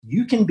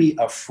you can be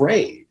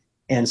afraid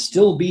and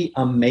still be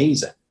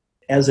amazing.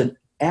 As an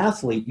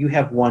athlete, you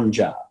have one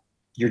job.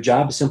 Your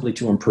job is simply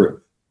to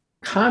improve.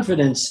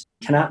 Confidence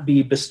cannot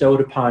be bestowed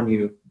upon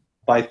you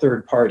by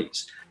third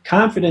parties.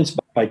 Confidence,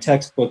 by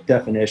textbook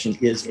definition,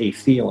 is a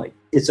feeling.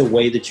 It's a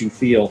way that you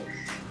feel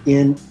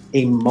in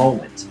a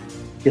moment.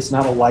 It's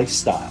not a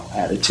lifestyle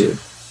attitude.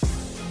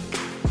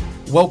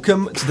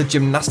 Welcome to the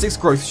Gymnastics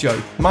Growth Show.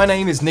 My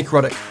name is Nick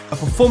Ruddock, a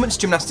performance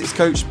gymnastics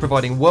coach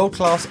providing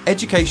world-class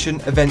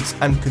education, events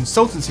and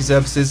consultancy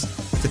services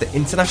to the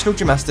international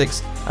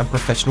gymnastics and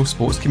professional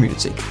sports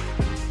community.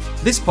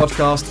 This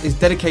podcast is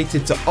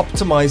dedicated to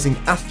optimizing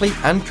athlete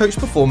and coach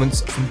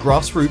performance from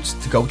grassroots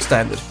to gold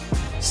standard.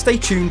 Stay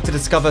tuned to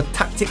discover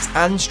tactics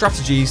and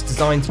strategies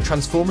designed to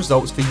transform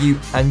results for you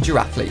and your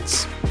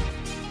athletes.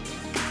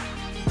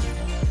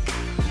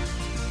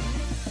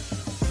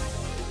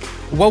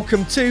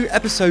 Welcome to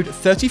episode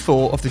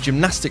 34 of the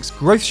Gymnastics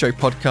Growth Show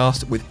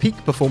podcast with peak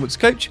performance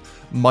coach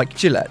Mike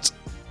Gillette.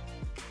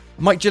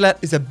 Mike Gillette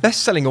is a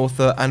best-selling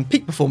author and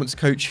peak performance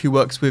coach who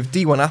works with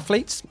D1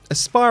 athletes,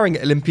 aspiring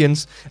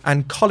Olympians,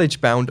 and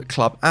college-bound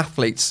club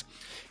athletes.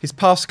 His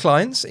past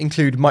clients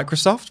include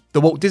Microsoft,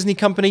 the Walt Disney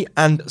Company,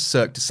 and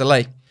Cirque du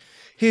Soleil.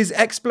 His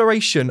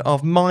exploration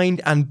of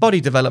mind and body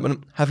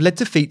development have led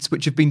to feats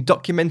which have been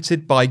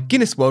documented by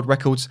Guinness World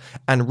Records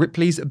and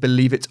Ripley's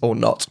Believe It or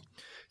Not.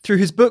 Through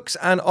his books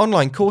and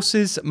online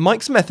courses,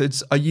 Mike's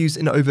methods are used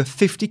in over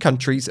 50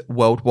 countries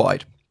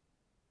worldwide.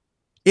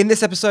 In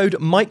this episode,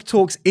 Mike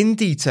talks in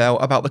detail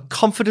about the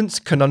confidence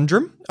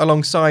conundrum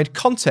alongside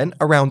content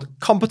around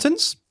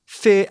competence,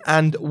 fear,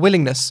 and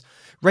willingness,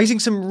 raising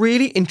some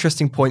really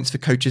interesting points for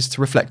coaches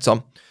to reflect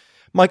on.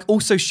 Mike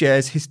also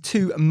shares his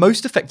two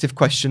most effective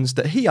questions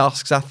that he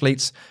asks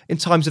athletes in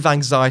times of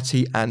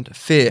anxiety and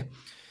fear.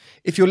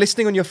 If you're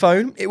listening on your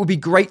phone, it would be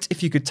great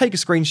if you could take a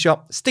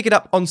screenshot, stick it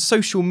up on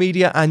social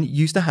media and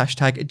use the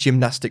hashtag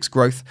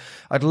 #GymnasticsGrowth.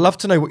 I'd love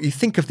to know what you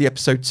think of the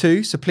episode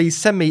too, so please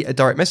send me a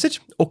direct message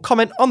or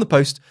comment on the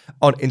post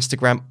on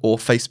Instagram or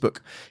Facebook.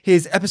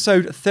 Here's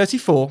episode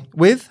 34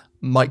 with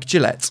Mike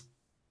Gillette.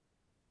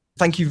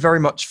 Thank you very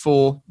much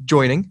for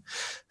joining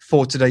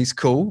for today's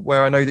call,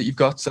 where I know that you've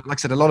got, like I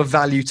said, a lot of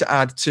value to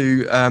add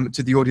to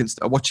the audience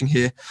that are watching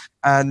here.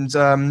 And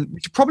we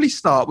should probably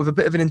start with a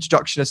bit of an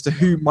introduction as to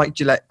who Mike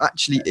Gillette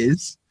actually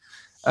is,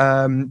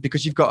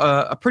 because you've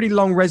got a pretty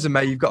long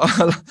resume. You've got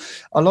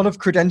a lot of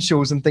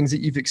credentials and things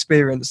that you've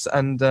experienced,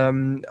 and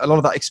a lot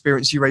of that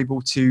experience you're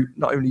able to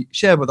not only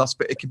share with us,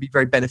 but it can be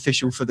very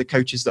beneficial for the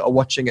coaches that are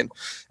watching and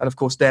of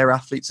course their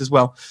athletes as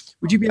well.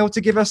 Would you be able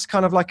to give us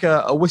kind of like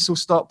a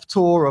whistle-stop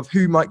tour of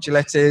who Mike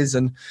Gillette is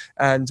and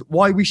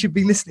why we should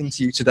be listening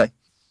to you today?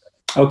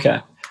 Okay.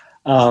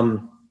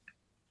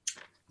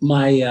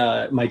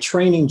 My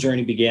training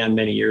journey began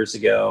many years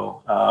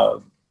ago. I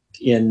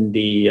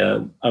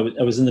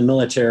was in the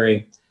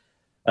military,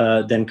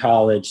 then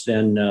college,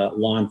 then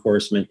law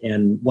enforcement.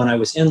 And when I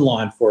was in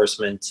law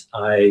enforcement,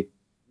 I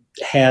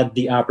had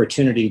the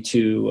opportunity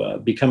to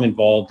become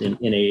involved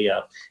in a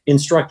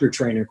instructor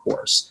trainer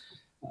course,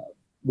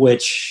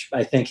 which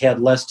I think had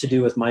less to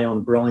do with my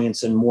own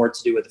brilliance and more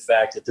to do with the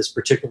fact that this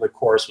particular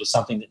course was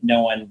something that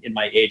no one in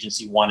my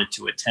agency wanted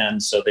to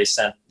attend. So they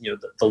sent,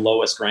 the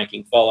lowest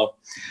ranking fellow,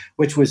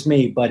 which was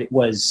me, but it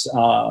was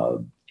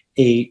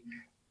a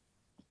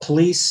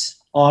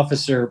police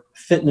officer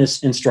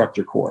fitness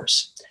instructor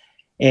course.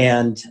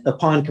 And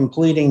upon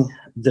completing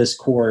this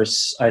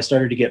course, I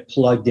started to get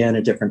plugged in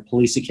at different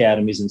police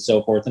academies and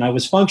so forth. And I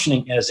was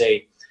functioning as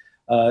a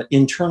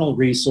internal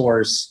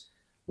resource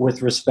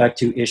with respect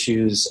to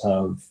issues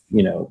of,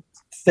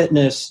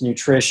 fitness,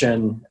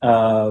 nutrition.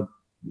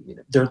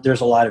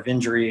 There's a lot of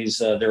injuries.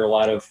 There are a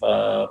lot of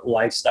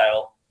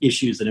lifestyle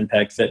issues that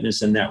impact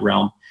fitness in that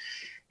realm.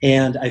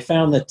 And I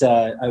found that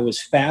I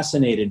was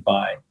fascinated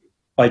by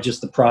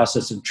just the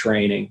process of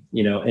training,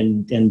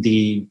 and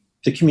the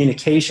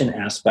communication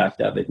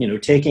aspect of it,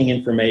 taking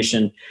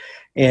information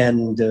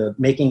and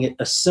making it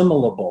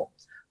assimilable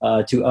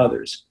to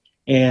others.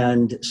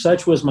 And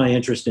such was my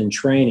interest in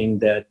training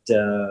that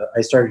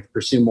I started to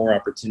pursue more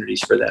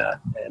opportunities for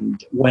that.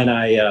 And when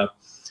I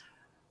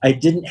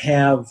didn't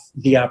have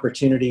the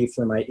opportunity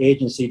for my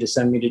agency to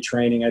send me to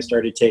training, I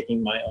started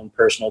taking my own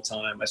personal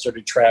time. I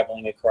started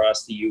traveling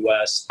across the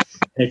U.S.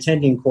 and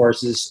attending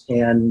courses.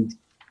 And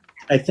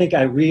I think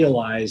I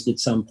realized at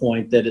some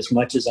point that as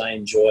much as I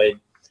enjoyed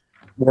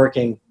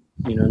working,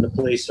 in the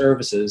police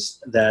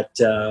services, that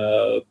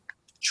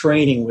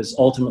training was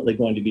ultimately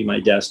going to be my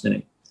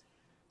destiny.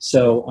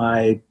 So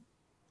I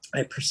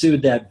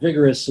pursued that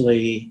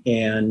vigorously,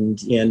 and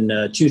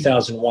in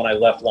 2001, I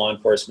left law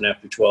enforcement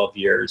after 12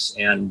 years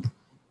and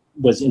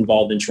was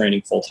involved in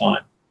training full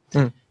time.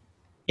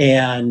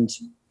 And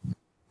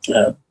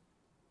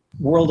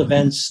world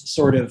events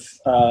sort of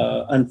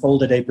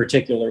unfolded a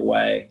particular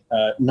way,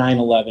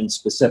 9/11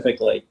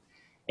 specifically,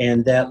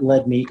 and that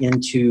led me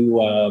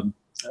into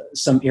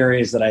some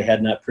areas that I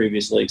had not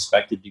previously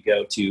expected to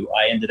go to.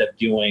 I ended up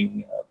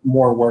doing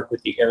more work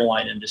with the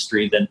airline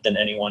industry than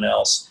anyone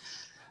else.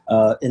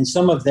 And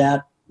some of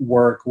that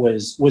work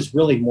was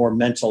really more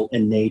mental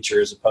in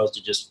nature as opposed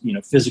to just,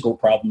 physical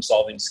problem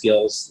solving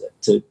skills,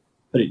 to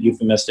put it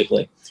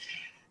euphemistically.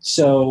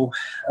 So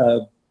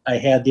I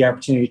had the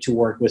opportunity to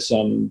work with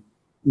some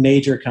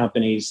major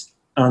companies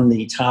on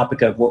the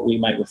topic of what we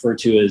might refer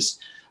to as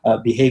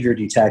behavior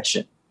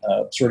detection,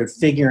 sort of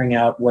figuring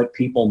out what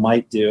people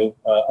might do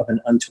of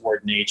an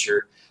untoward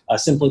nature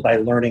simply by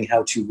learning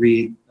how to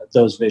read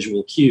those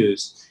visual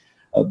cues.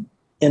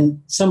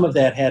 And some of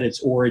that had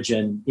its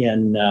origin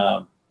in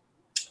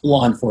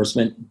law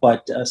enforcement,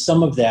 but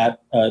some of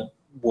that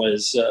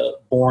was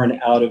born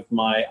out of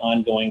my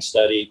ongoing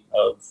study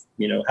of,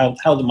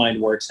 how the mind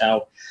works,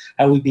 how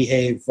we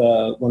behave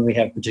when we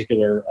have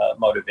particular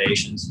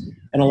motivations.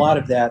 And a lot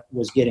of that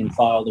was getting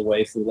filed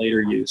away for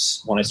later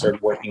use when I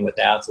started working with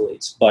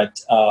athletes. But,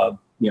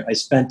 I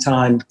spent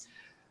time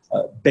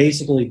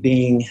basically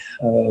being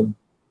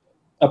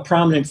a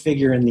prominent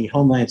figure in the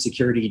Homeland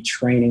Security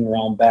training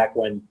realm back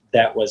when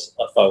that was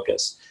a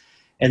focus.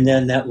 And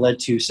then that led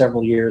to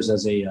several years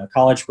as a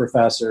college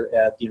professor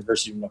at the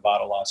University of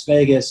Nevada, Las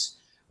Vegas,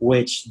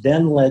 which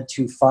then led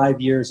to 5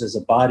 years as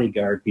a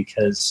bodyguard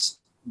because,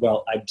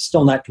 well, I'm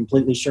still not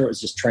completely sure. It was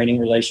just training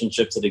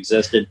relationships that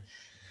existed.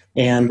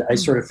 And I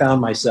sort of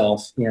found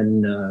myself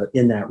in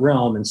that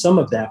realm. And some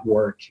of that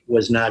work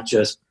was not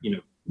just,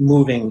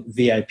 moving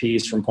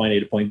VIPs from point A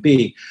to point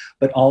B,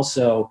 but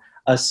also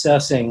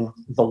assessing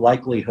the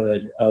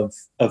likelihood of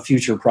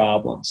future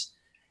problems.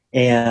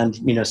 And,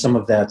 some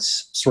of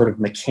that's sort of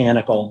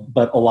mechanical,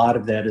 but a lot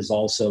of that is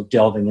also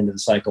delving into the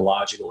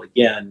psychological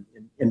again.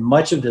 And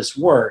much of this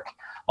work,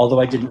 although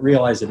I didn't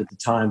realize it at the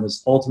time,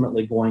 was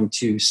ultimately going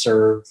to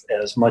serve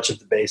as much of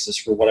the basis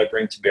for what I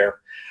bring to bear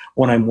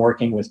when I'm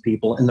working with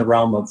people in the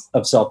realm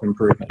of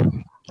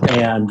self-improvement.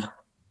 And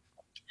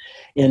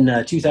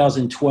in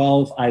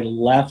 2012, I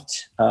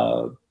left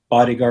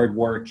bodyguard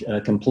work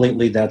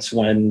completely. That's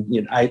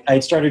when I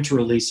started to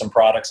release some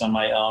products on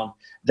my own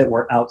that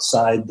were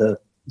outside the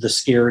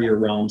scarier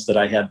realms that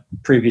I had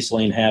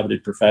previously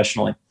inhabited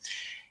professionally.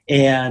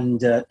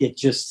 And it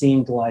just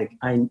seemed like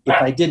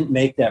if I didn't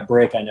make that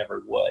break, I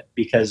never would,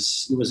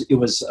 because it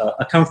was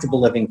a comfortable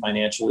living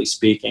financially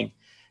speaking.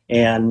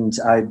 And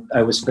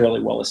I was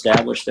fairly well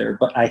established there,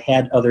 but I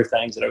had other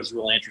things that I was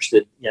really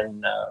interested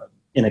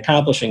in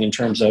accomplishing in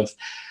terms of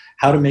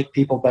how to make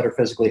people better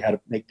physically, how to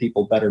make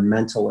people better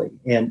mentally,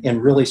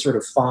 and really sort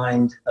of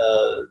find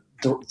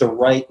the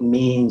right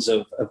means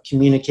of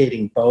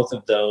communicating both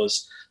of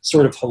those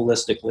sort of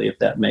holistically, if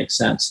that makes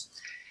sense.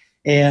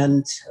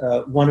 And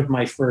one of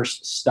my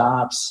first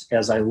stops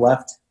as I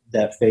left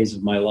that phase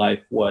of my life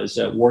was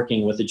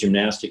working with a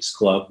gymnastics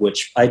club,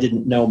 which I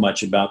didn't know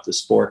much about the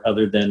sport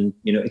other than,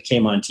 it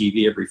came on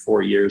TV every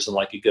 4 years, and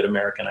like a good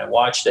American, I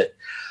watched it.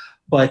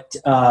 But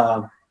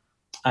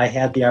I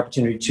had the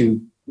opportunity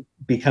to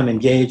become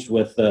engaged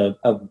with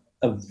a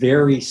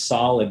very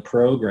solid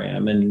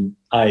program. And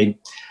I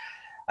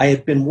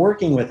had been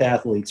working with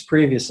athletes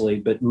previously,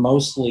 but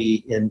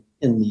mostly in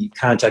the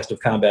context of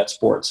combat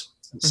sports.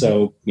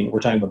 So, we're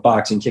talking about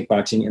boxing,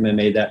 kickboxing,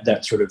 MMA,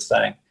 that sort of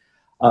thing.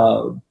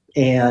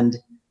 And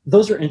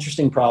those are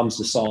interesting problems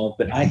to solve,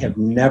 but I have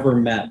never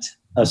met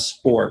a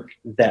sport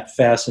that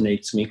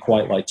fascinates me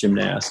quite like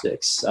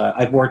gymnastics.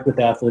 I've worked with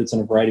athletes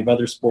in a variety of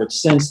other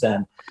sports since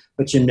then,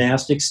 but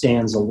gymnastics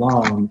stands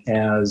alone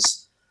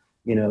as,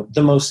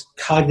 the most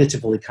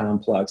cognitively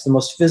complex, the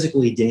most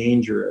physically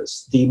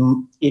dangerous.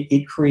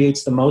 It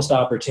creates the most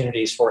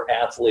opportunities for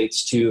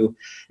athletes to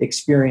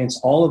experience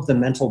all of the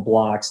mental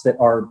blocks that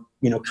are,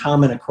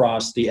 common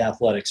across the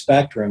athletic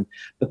spectrum,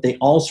 but they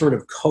all sort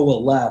of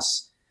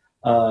coalesce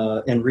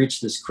and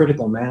reach this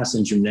critical mass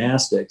in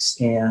gymnastics.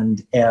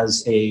 And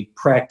as a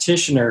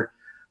practitioner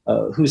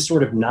who's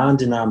sort of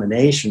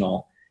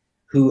non-denominational,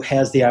 who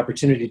has the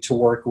opportunity to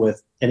work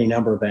with any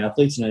number of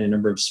athletes and any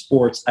number of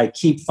sports, I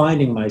keep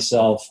finding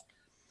myself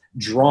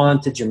drawn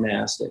to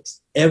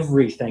gymnastics.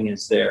 Everything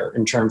is there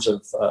in terms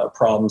of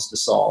problems to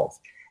solve.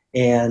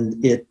 And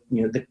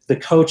the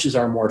coaches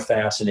are more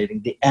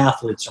fascinating. The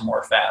athletes are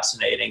more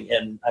fascinating.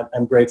 And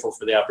I'm grateful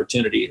for the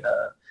opportunity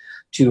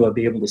to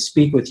be able to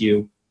speak with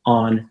you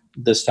on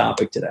this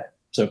topic today.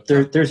 So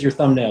there's your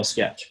thumbnail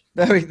sketch.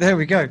 There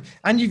we go.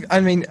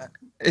 And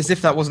as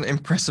if that wasn't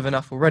impressive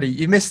enough already,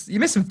 you missed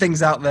some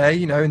things out there,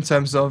 in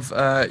terms of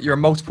you're a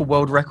multiple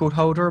world record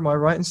holder. Am I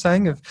right in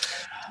saying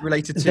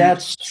related to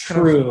that's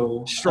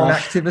true strong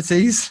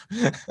activities?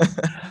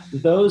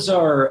 Those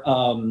are,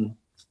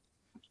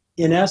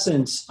 in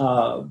essence,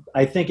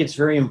 I think it's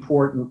very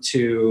important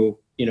to,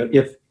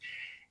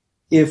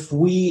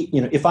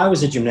 if I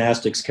was a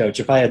gymnastics coach,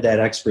 if I had that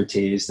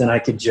expertise, then I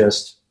could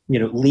just,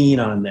 lean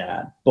on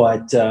that.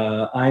 But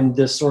I'm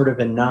this sort of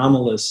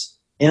anomalous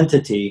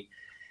entity.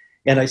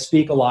 And I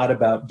speak a lot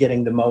about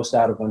getting the most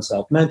out of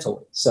oneself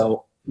mentally.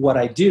 So what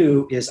I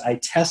do is I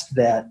test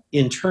that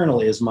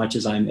internally as much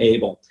as I'm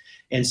able.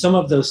 And some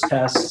of those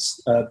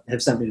tests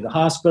have sent me to the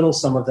hospital.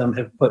 Some of them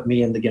have put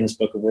me in the Guinness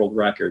Book of World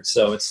Records.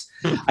 So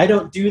I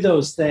don't do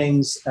those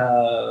things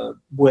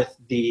with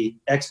the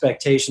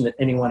expectation that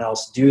anyone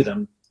else do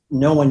them.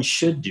 No one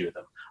should do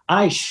them.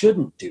 I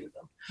shouldn't do them.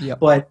 Yeah.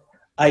 but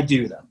I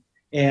do them.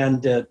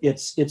 And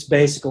it's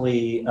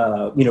basically,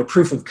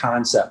 proof of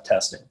concept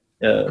testing,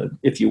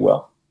 if you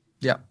will.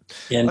 Yeah.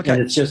 And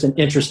it's just an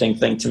interesting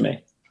thing to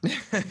me.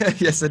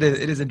 Yes, it is.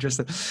 It is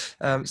interesting.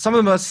 Some of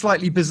them are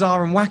slightly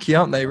bizarre and wacky,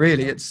 aren't they?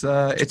 Really, it's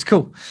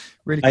cool.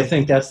 Really cool. I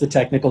think that's the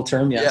technical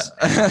term. Yes.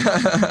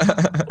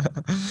 Yeah.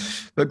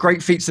 But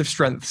great feats of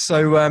strength.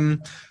 So,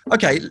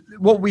 okay,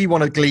 what we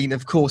want to glean,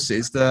 of course,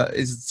 is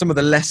some of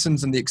the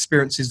lessons and the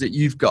experiences that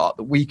you've got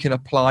that we can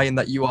apply and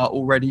that you are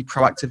already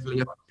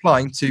proactively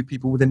applying to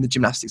people within the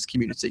gymnastics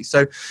community.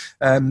 So,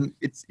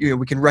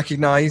 we can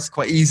recognise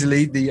quite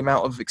easily the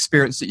amount of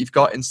experience that you've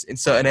got in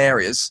certain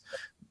areas.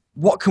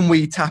 What can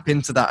we tap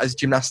into that as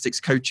gymnastics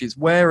coaches?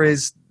 Where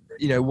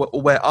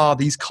are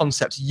these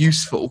concepts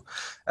useful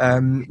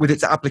with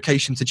its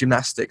application to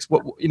gymnastics?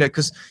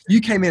 Because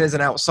you came in as an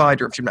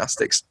outsider of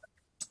gymnastics,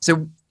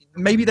 so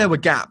maybe there were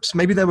gaps,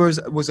 maybe there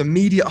was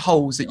immediate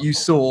holes that you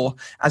saw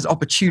as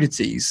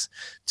opportunities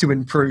to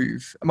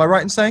improve. Am I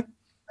right in saying?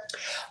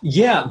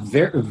 Yeah,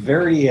 very,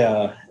 very,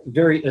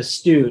 very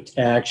astute.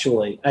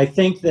 Actually, I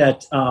think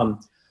that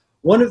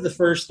one of the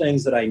first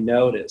things that I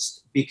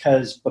noticed,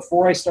 because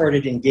before I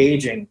started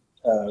engaging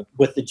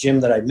with the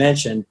gym that I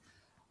mentioned,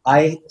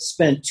 I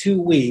spent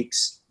 2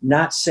 weeks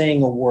not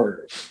saying a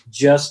word,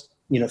 just,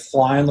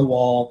 fly on the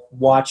wall,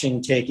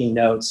 watching, taking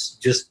notes,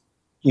 just,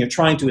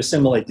 trying to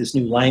assimilate this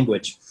new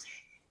language.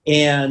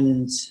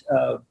 And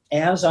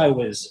as I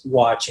was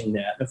watching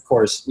that, of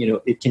course,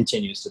 it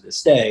continues to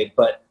this day,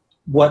 but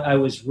what I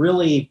was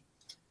really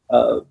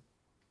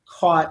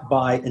caught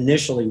by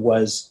initially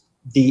was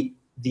the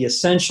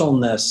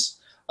essentialness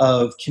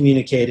of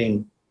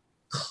communicating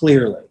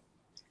clearly.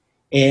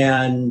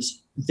 And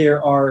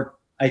there are,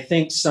 I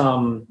think,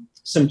 some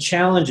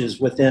challenges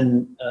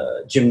within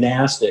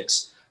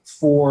gymnastics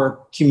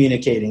for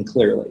communicating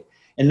clearly.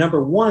 And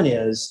number one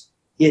is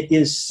it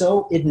is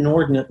so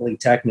inordinately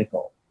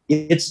technical.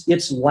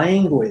 Its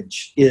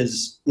language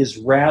is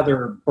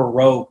rather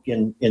baroque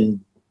and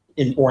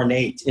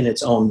ornate in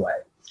its own way.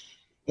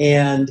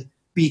 And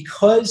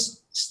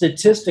because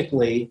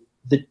statistically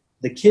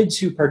the kids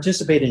who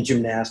participate in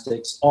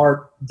gymnastics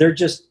they're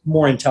just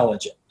more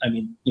intelligent. I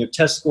mean,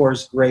 test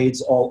scores,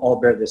 grades, all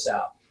bear this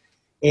out.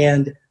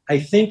 And I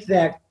think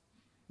that,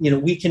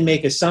 we can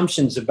make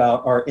assumptions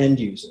about our end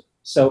user.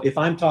 So if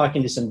I'm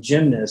talking to some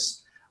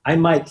gymnasts, I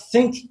might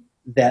think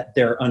that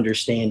they're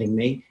understanding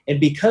me. And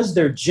because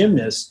they're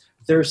gymnasts,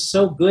 they're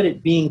so good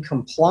at being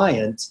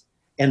compliant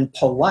and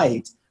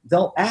polite,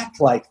 they'll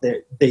act like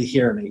they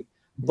hear me.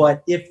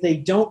 But if they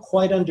don't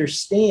quite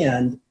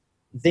understand,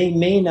 they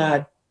may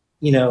not,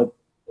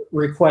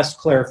 request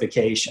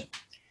clarification.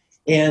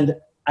 And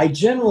I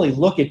generally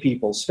look at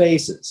people's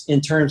faces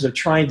in terms of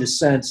trying to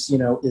sense,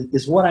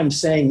 is what I'm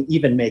saying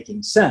even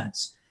making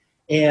sense?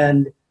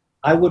 And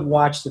I would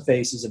watch the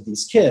faces of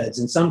these kids,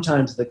 and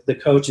sometimes the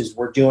coaches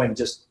were doing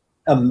just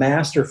a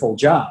masterful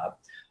job.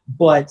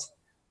 But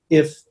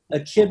if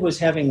a kid was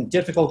having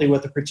difficulty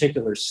with a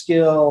particular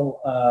skill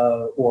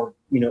or,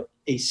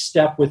 a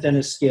step within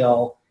a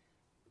skill,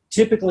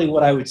 typically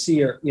what I would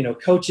see are,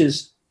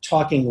 coaches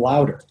talking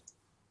louder.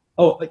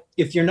 Oh,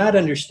 if you're not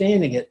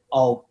understanding it,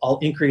 I'll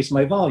increase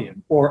my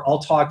volume, or I'll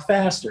talk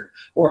faster,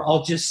 or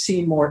I'll just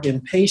seem more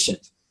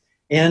impatient.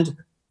 And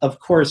of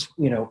course,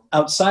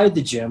 outside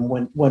the gym,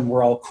 when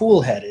we're all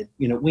cool-headed,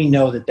 we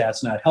know that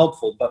that's not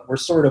helpful, but we're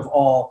sort of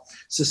all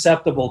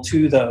susceptible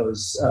to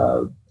those,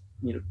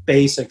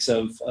 basics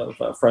of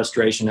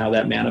frustration, how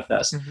that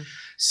manifests. Mm-hmm.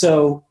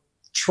 So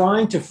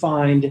trying to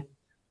find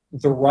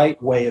the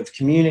right way of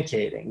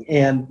communicating,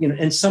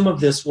 and some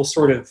of this will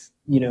sort of,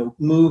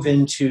 move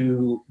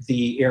into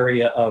the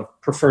area of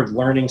preferred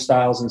learning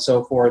styles and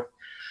so forth.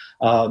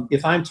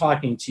 If I'm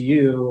talking to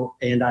you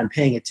and I'm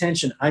paying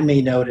attention, I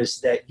may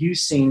notice that you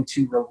seem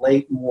to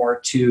relate more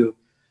to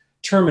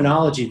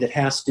terminology that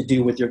has to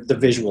do with the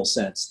visual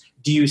sense.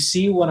 Do you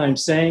see what I'm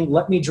saying?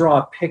 Let me draw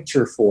a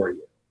picture for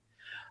you.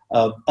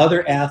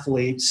 Other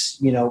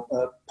athletes,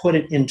 put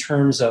it in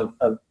terms of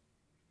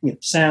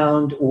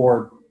sound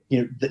or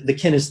the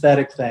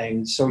kinesthetic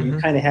thing. So you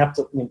kind of have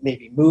to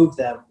maybe move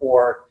them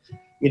or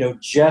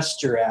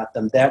gesture at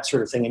them, that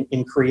sort of thing,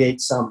 and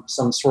create some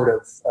sort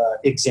of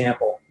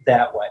example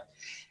that way.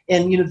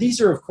 And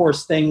these are of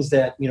course things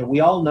that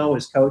we all know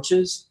as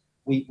coaches.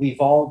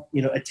 We've all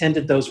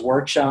attended those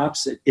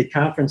workshops at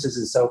conferences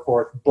and so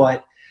forth.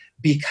 But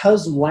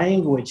because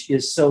language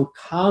is so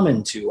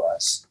common to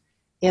us,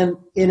 and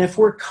if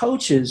we're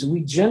coaches,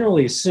 we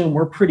generally assume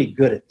we're pretty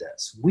good at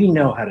this. We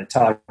know how to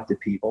talk to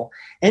people.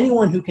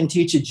 Anyone who can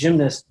teach a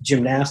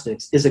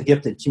gymnastics is a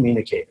gifted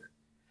communicator.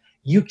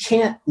 You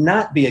can't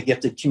not be a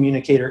gifted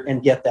communicator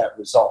and get that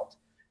result.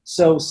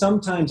 So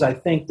sometimes I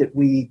think that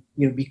we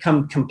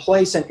become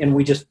complacent and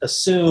we just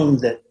assume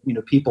that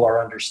people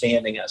are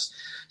understanding us.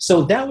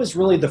 So that was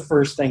really the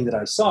first thing that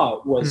I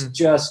saw was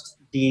just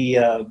the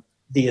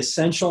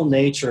essential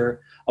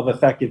nature of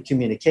effective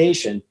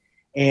communication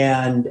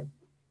and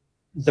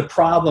the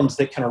problems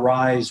that can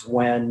arise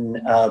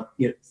when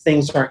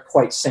things aren't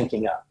quite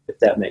syncing up, if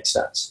that makes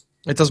sense.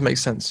 It does make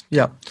sense,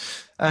 yeah.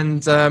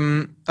 And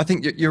I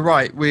think you're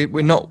right.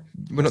 We're not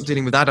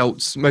dealing with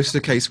adults. Most of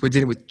the case, we're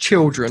dealing with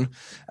children.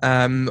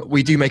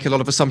 We do make a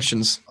lot of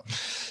assumptions.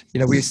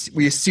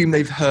 We assume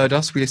they've heard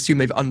us, we assume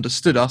they've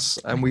understood us,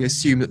 and we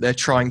assume that they're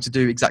trying to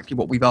do exactly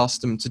what we've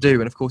asked them to do.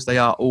 And of course, they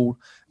are all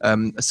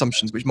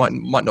assumptions which might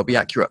not be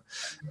accurate.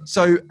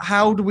 So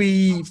how do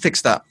we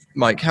fix that,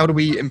 Mike? How do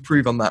we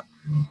improve on that?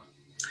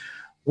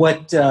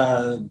 What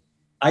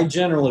I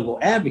generally will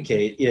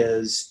advocate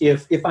is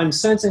if I'm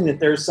sensing that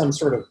there's some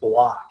sort of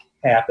block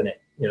happening,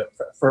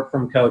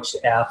 from coach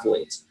to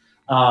athletes,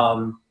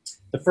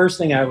 the first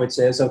thing I would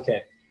say is,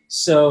 okay,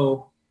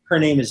 so her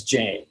name is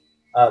Jane.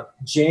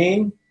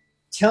 Jane,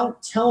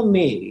 tell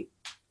me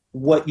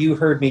what you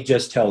heard me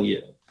just tell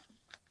you.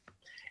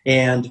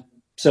 And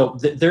so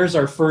there's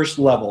our first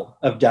level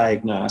of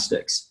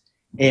diagnostics.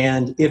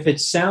 And if it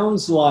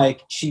sounds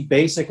like she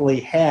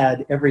basically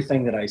had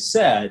everything that I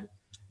said,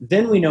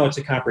 then we know it's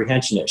a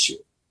comprehension issue.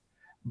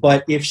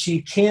 But if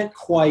she can't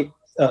quite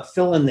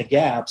fill in the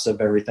gaps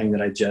of everything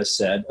that I just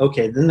said,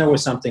 okay, then there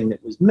was something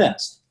that was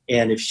missed.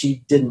 And if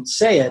she didn't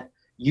say it,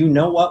 you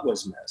know what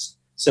was missed,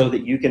 so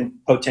that you can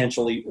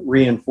potentially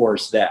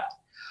reinforce that.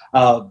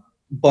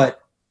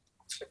 But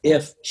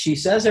if she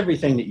says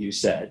everything that you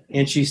said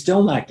and she's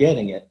still not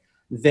getting it,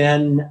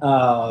 then,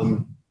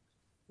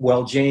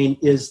 well, Jane,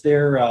 is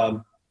there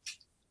a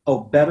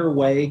better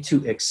way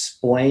to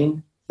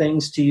explain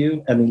things to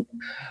you? I mean,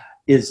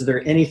 is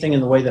there anything in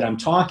the way that I'm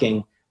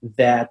talking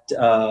that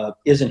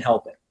isn't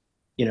helping?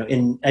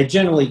 And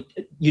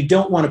you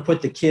don't want to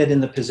put the kid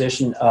in the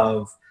position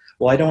of,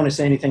 well, I don't want to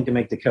say anything to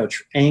make the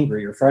coach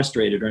angry or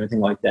frustrated or anything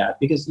like that,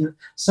 because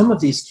some of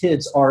these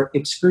kids are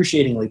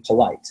excruciatingly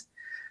polite.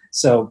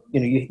 So,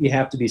 you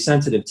have to be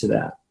sensitive to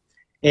that.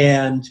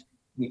 And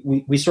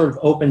we sort of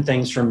open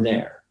things from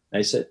there.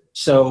 I said,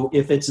 so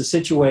if it's a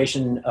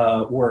situation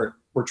where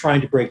we're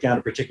trying to break down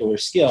a particular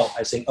skill,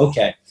 I say,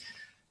 okay,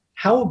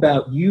 how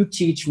about you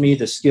teach me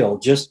the skill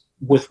just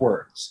with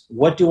words?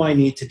 What do I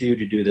need to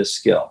do this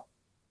skill?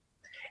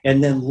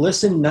 And then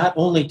listen not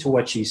only to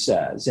what she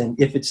says and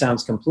if it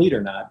sounds complete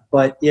or not,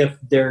 but if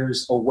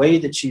there's a way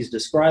that she's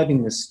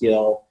describing the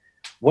skill,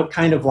 what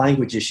kind of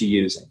language is she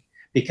using?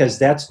 Because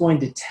that's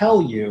going to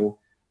tell you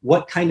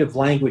what kind of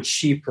language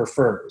she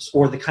prefers,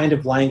 or the kind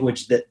of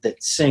language that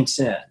sinks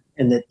in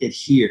and that it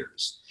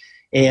hears.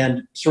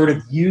 And sort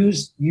of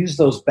use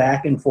those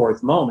back and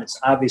forth moments,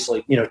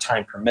 obviously,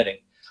 time permitting,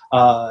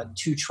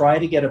 to try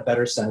to get a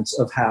better sense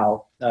of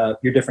how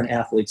your different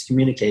athletes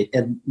communicate.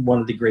 And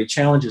one of the great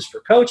challenges for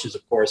coaches,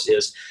 of course,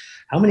 is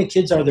how many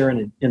kids are there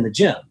in the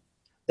gym?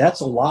 That's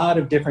a lot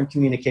of different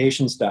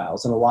communication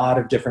styles and a lot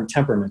of different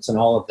temperaments and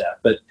all of that.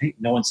 But hey,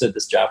 no one said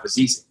this job was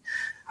easy.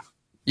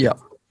 Yeah.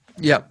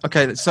 Yeah.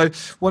 Okay. So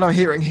what I'm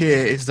hearing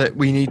here is that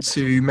we need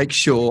to make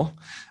sure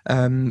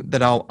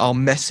that our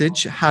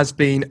message has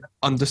been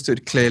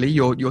understood clearly.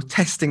 You're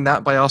testing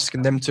that by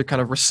asking them to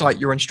kind of recite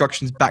your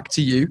instructions back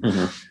to you.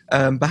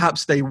 Mm-hmm.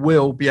 Perhaps they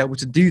will be able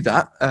to do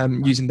that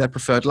using their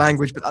preferred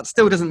language, but that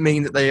still doesn't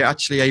mean that they are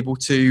actually able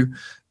to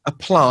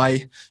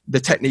apply the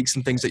techniques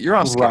and things that you're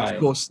asking. Right.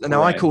 Of course.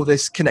 Now I call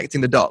this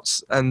connecting the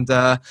dots, and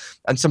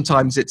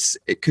sometimes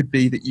it could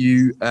be that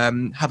you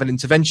have an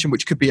intervention,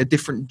 which could be a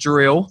different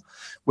drill,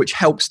 which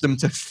helps them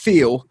to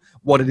feel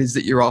what it is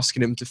that you're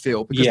asking them to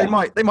feel, because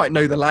they might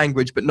know the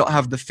language but not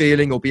have the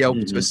feeling or be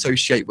able to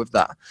associate with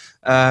that.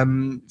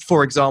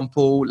 For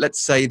example, let's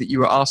say that you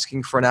were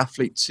asking for an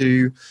athlete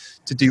to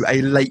do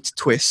a late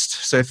twist.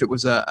 So if it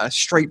was a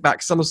straight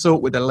back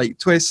somersault with a late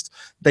twist,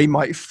 they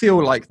might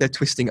feel like they're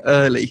twisting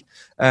early.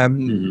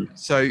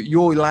 So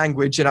your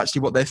language and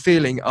actually what they're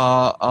feeling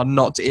are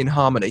not in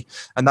harmony.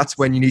 And that's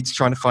when you need to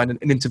try and find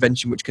an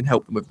intervention which can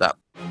help them with that.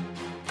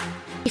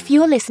 If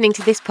you're listening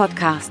to this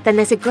podcast, then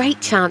there's a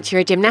great chance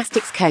you're a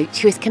gymnastics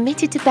coach who is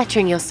committed to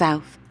bettering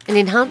yourself and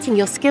enhancing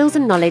your skills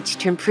and knowledge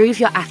to improve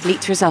your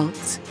athletes'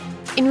 results.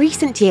 In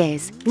recent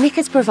years, Nick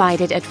has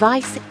provided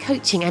advice,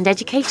 coaching and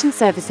education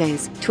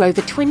services to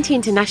over 20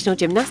 international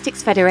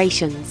gymnastics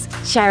federations,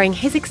 sharing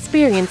his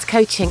experience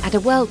coaching at a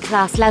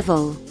world-class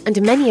level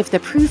and many of the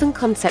proven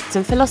concepts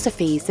and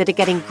philosophies that are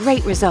getting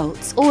great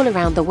results all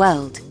around the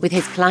world with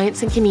his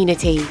clients and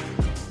community.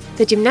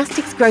 The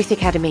Gymnastics Growth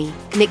Academy,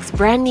 Nick's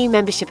brand new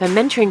membership and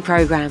mentoring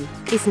program,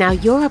 is now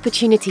your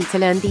opportunity to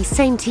learn these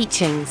same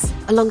teachings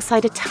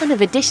alongside a ton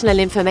of additional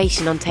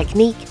information on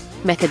technique,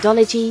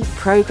 methodology,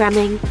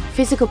 programming,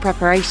 physical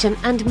preparation,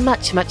 and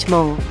much, much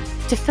more.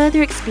 To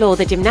further explore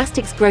the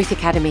Gymnastics Growth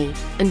Academy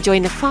and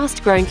join the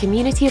fast-growing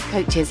community of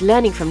coaches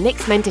learning from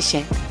Nick's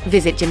mentorship,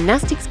 visit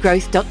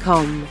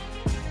gymnasticsgrowth.com.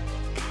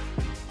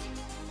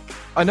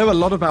 I know a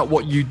lot about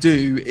what you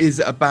do is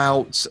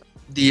about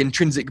the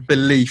intrinsic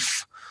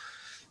belief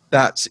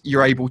that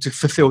you're able to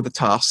fulfill the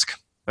task.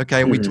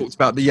 Okay, and we talked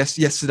about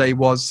yesterday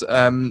was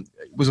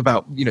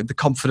about the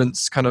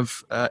confidence kind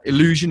of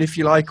illusion, if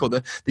you like, or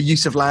the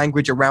use of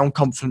language around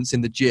confidence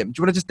in the gym. Do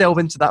you want to just delve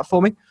into that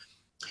for me?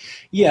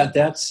 Yeah,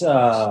 that's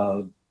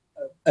a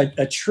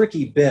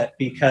tricky bit,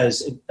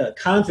 because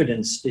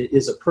confidence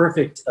is a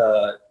perfect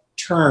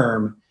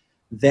term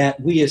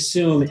that we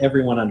assume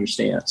everyone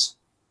understands.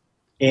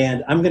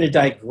 And I'm going to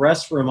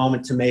digress for a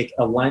moment to make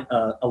a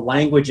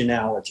language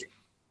analogy.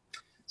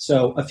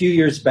 So a few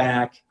years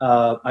back,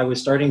 I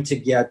was starting to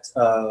get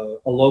a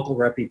local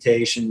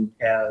reputation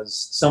as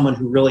someone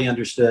who really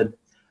understood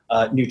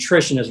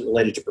nutrition as it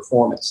related to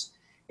performance.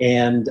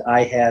 And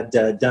I had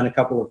done a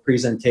couple of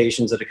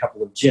presentations at a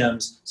couple of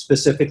gyms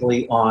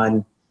specifically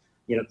on,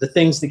 the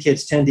things the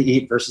kids tend to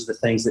eat versus the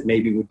things that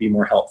maybe would be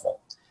more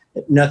helpful.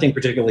 Nothing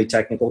particularly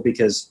technical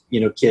because,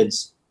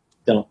 kids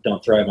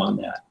don't thrive on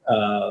that.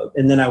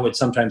 And then I would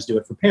sometimes do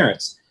it for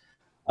parents.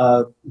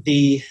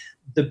 The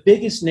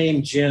biggest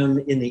name gym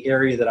in the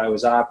area that I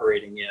was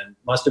operating in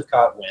must have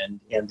caught wind,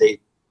 and they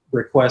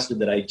requested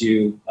that I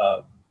do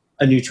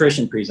a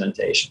nutrition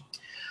presentation.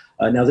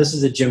 Now, this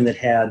is a gym that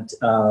had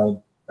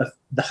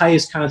the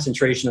highest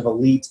concentration of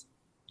elite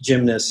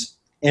gymnasts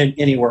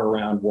anywhere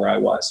around where I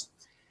was.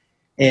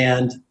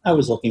 And I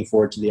was looking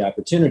forward to the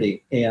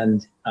opportunity.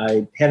 And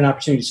I had an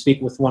opportunity to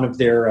speak with one of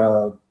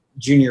their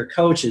junior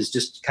coaches,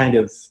 just to kind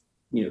of,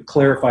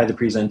 clarify the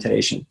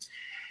presentation.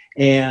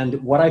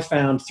 And what I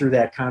found through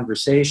that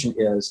conversation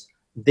is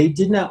they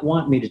did not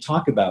want me to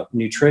talk about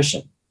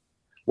nutrition.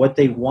 What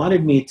they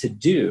wanted me to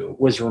do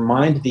was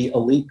remind the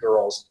elite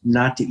girls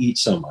not to eat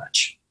so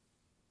much.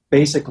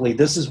 Basically,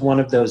 this is one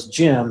of those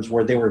gyms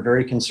where they were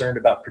very concerned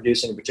about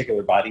producing a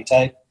particular body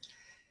type.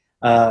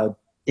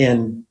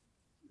 And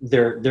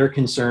their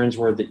concerns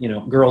were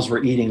that, girls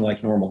were eating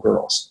like normal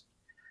girls.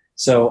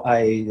 So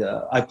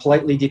I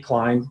politely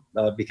declined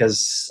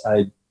because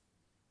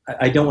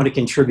I don't want to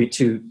contribute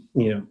to,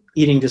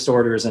 eating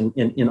disorders and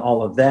in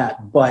all of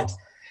that. But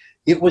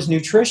it was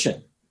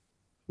nutrition.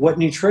 What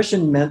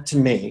nutrition meant to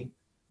me,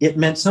 it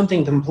meant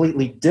something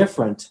completely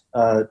different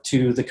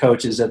to the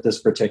coaches at this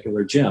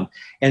particular gym.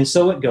 And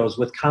so it goes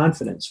with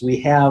confidence. We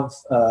have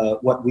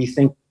what we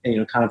think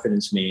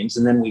confidence means,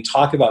 and then we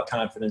talk about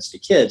confidence to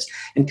kids.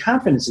 And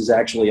confidence is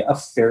actually a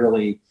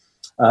fairly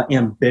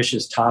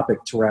ambitious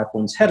topic to wrap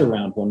one's head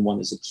around when one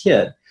is a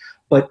kid.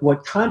 But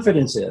what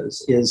confidence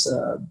is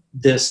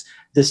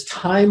this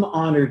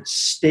time-honored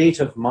state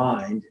of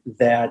mind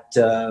that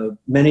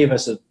many of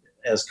us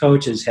as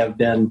coaches have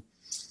been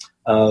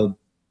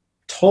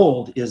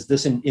told is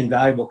this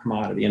invaluable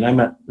commodity. And I'm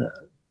not,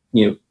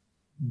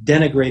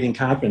 denigrating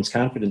confidence.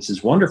 Confidence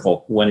is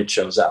wonderful when it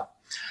shows up.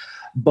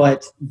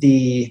 But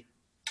the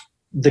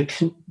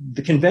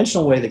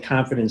conventional way that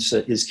confidence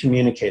is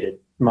communicated,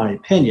 in my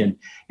opinion,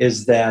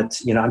 is that,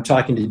 I'm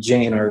talking to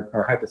Jane,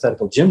 our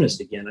hypothetical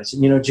gymnast again. I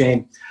said,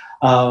 Jane,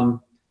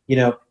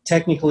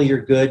 technically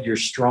you're good, you're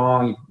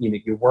strong,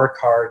 you work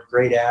hard,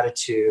 great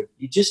attitude.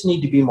 You just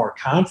need to be more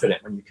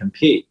confident when you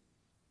compete.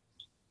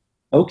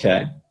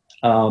 Okay.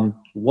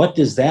 What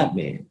does that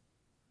mean?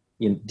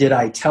 Did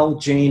I tell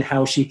Jane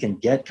how she can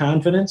get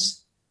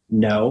confidence?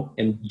 No.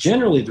 And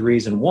generally the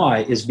reason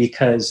why is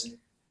because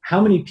how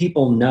many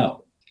people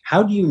know?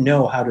 How do you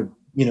know how to,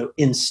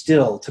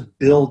 instill, to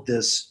build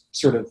this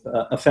sort of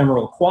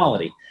ephemeral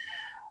quality?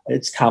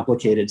 It's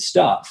complicated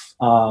stuff.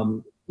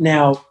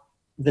 Now,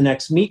 the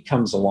next meet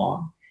comes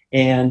along,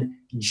 and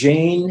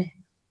Jane,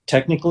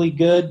 technically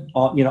good,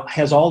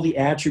 has all the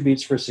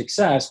attributes for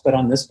success, but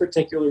on this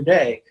particular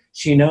day,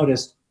 she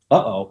noticed,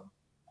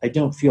 I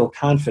don't feel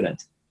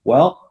confident.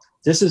 Well,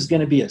 this is going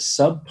to be a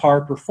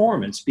subpar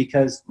performance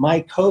because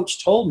my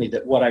coach told me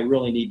that what I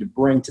really need to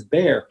bring to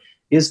bear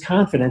is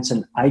confidence,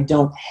 and I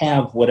don't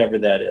have whatever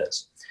that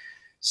is.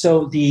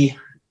 So the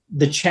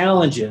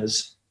challenge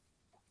is,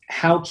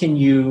 how can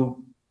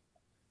you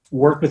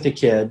work with a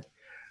kid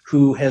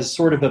who has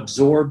sort of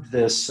absorbed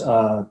this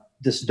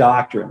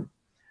doctrine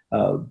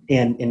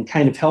and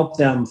kind of help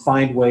them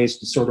find ways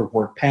to sort of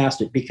work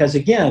past it? Because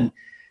again,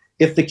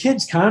 if the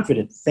kid's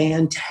confident,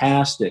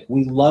 fantastic.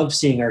 We love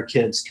seeing our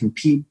kids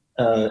compete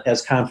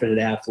as confident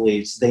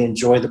athletes. They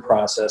enjoy the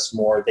process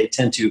more. They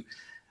tend to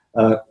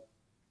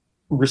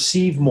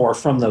receive more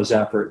from those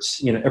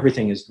efforts.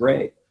 Everything is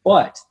great.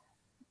 But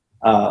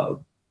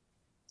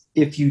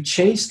if you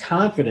chase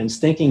confidence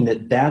thinking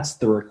that that's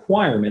the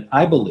requirement,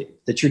 I believe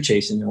that you're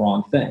chasing the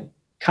wrong thing.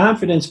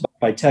 Confidence,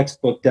 by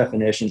textbook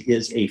definition,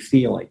 is a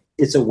feeling.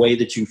 It's a way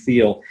that you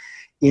feel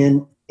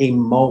in a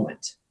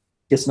moment.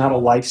 It's not a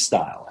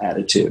lifestyle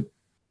attitude.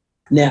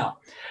 Now,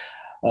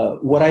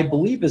 what I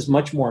believe is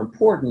much more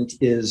important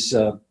is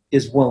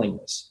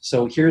willingness.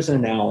 So here's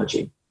an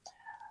analogy.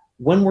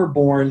 When we're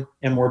born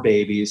and we're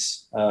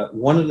babies,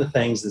 one of the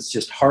things that's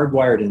just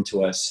hardwired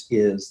into us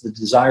is the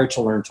desire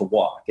to learn to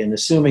walk. And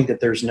assuming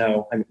that there's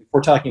if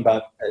we're talking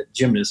about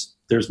gymnasts,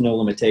 there's no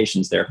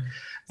limitations there,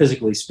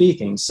 physically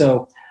speaking.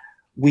 So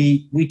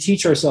we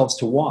teach ourselves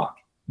to walk.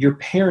 Your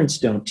parents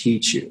don't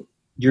teach you.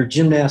 Your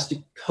gymnastic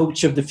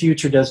coach of the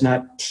future does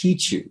not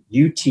teach you.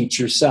 You teach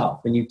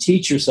yourself, and you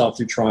teach yourself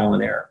through trial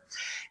and error.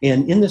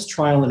 And in this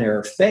trial and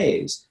error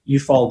phase, you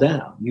fall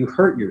down, you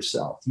hurt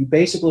yourself. You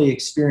basically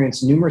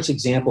experience numerous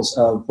examples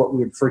of what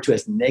we refer to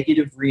as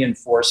negative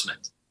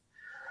reinforcement.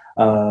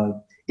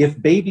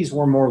 If babies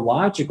were more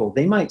logical,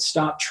 they might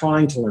stop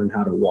trying to learn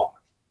how to walk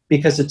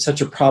because it's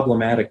such a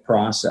problematic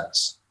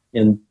process.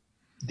 And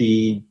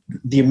the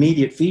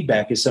immediate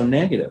feedback is so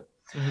negative.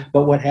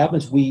 But what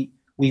happens, we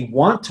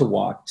want to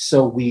walk,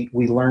 so we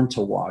learn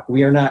to walk.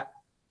 We are not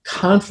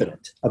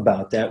confident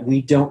about that.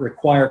 We don't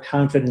require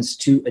confidence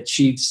to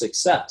achieve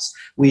success.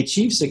 We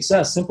achieve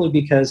success simply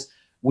because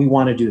we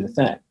want to do the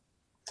thing.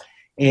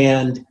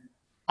 And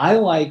I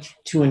like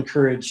to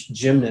encourage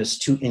gymnasts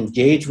to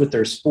engage with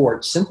their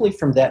sport simply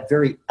from that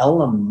very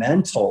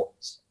elemental,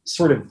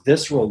 sort of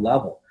visceral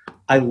level.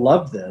 I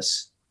love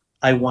this.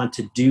 I want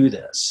to do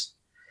this.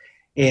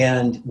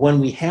 And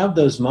when we have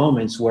those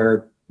moments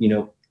where,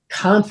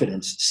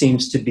 confidence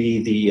seems to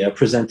be the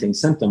presenting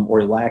symptom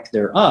or lack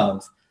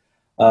thereof,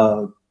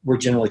 we're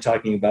generally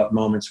talking about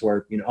moments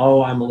where,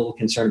 I'm a little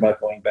concerned about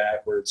going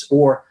backwards,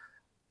 or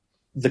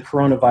the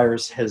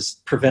coronavirus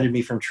has prevented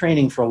me from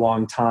training for a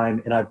long time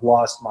and I've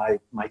lost my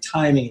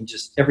timing and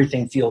just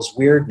everything feels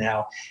weird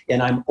now.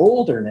 And I'm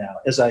older now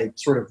as I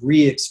sort of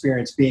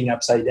re-experience being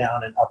upside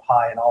down and up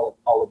high and all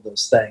of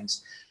those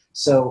things.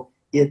 So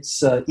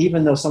it's,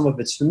 even though some of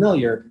it's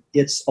familiar,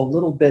 it's a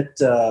little bit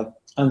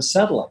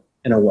unsettling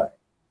in a way.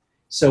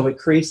 So it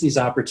creates these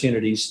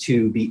opportunities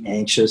to be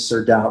anxious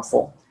or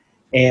doubtful.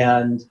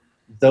 And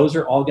those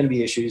are all going to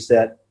be issues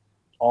that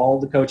all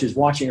the coaches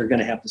watching are going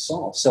to have to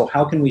solve. So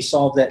how can we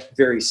solve that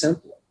very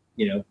simply?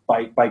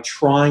 By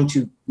trying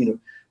to,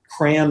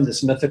 cram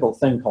this mythical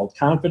thing called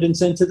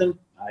confidence into them?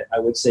 I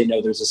would say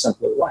no, there's a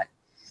simpler way.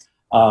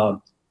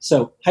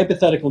 So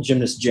hypothetical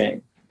gymnast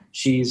Jane,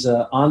 she's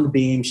on the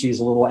beam. She's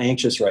a little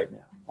anxious right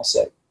now, I'll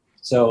say.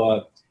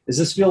 So does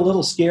this feel a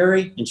little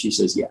scary? And she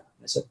says, yeah.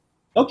 I said,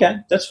 okay,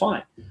 that's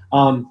fine.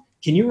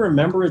 Can you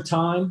remember a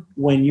time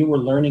when you were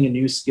learning a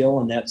new skill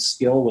and that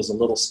skill was a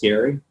little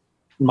scary?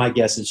 My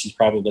guess is she's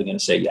probably going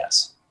to say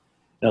yes.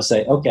 And I'll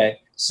say, okay,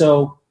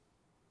 so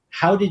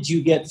how did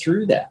you get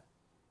through that?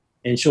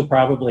 And she'll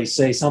probably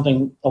say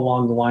something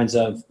along the lines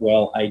of,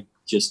 well, I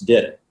just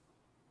did it.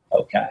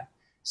 Okay.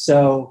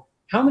 So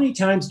how many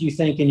times do you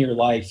think in your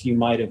life you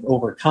might have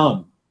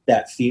overcome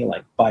that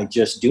feeling by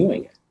just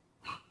doing it?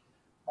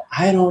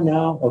 I don't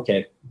know.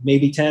 Okay,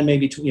 maybe 10,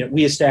 maybe 20.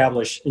 We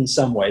establish in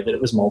some way that it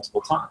was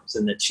multiple times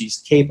and that she's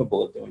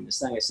capable of doing this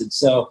thing. I said,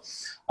 so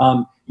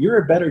you're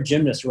a better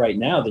gymnast right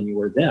now than you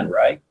were then,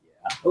 right?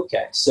 Yeah.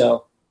 Okay,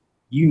 so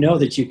you know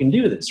that you can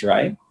do this,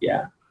 right?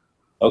 Yeah.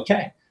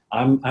 Okay,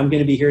 I'm going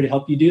to be here to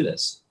help you do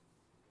this.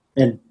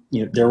 And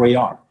there we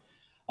are.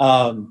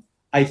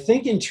 I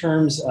think in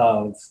terms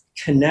of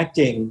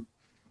connecting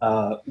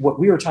what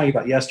we were talking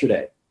about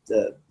yesterday,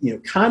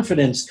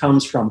 confidence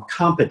comes from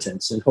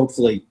competence, and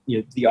hopefully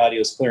the audio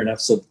is clear enough,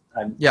 so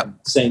I'm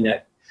saying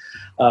that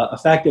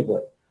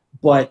effectively.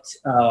 But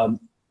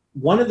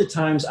one of the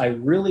times I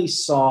really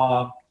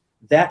saw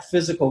that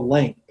physical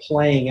link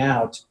playing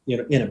out,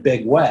 in a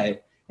big way,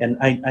 and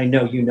I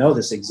know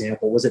this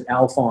example, was at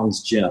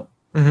Alphong's gym.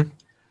 Mm-hmm.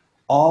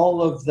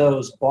 All of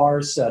those bar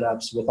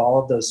setups with all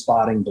of those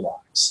spotting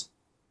blocks,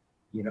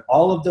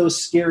 all of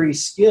those scary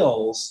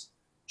skills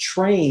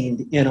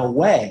trained in a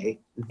way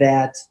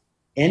that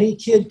any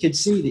kid could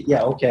see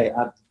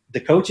that, the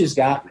coach has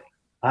got me.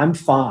 I'm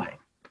fine.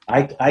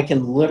 I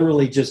can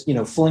literally just,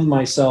 fling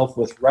myself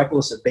with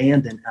reckless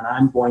abandon and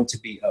I'm going to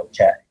be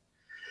okay.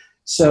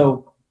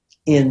 So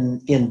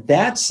in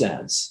that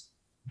sense,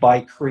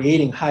 by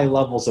creating high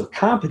levels of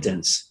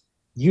competence,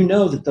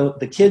 that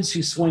the kids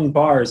who swing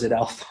bars at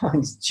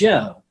Alphon's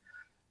gym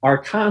are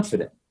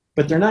confident,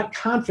 but they're not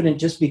confident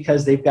just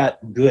because they've got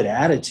good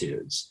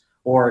attitudes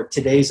or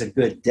today's a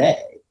good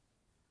day,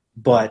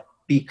 but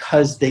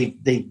because they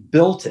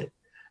built it.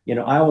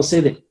 I will say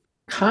that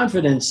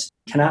confidence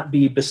cannot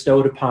be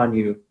bestowed upon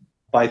you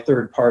by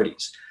third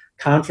parties.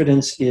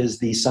 Confidence is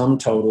the sum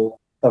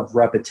total of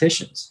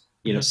repetitions,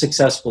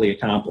 successfully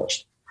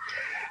accomplished.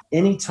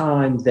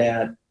 Anytime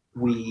that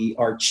we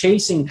are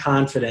chasing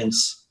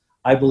confidence,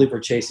 I believe we're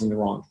chasing the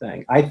wrong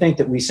thing. I think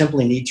that we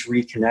simply need to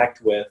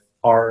reconnect with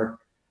our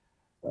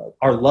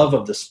love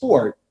of the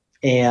sport.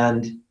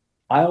 And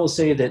I will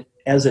say that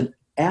as an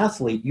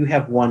athlete, you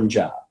have one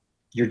job.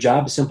 Your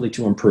job is simply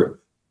to improve.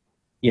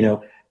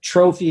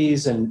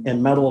 Trophies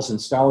and medals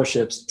and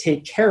scholarships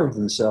take care of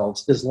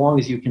themselves as long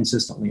as you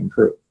consistently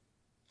improve.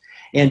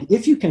 And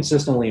if you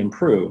consistently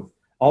improve,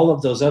 all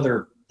of those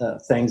other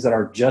things that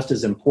are just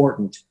as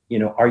important,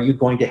 are you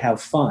going to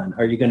have fun?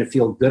 Are you going to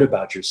feel good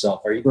about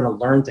yourself? Are you going to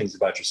learn things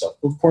about yourself?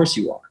 Of course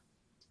you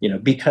are,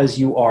 because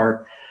you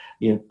are,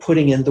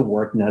 putting in the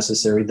work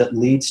necessary that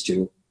leads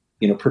to,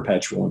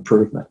 perpetual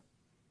improvement.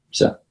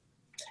 So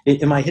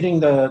am I hitting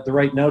the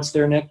right notes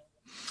there, Nick?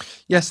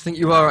 Yes, I think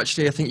you are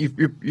actually. I think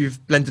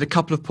you've blended a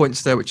couple of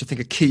points there, which I think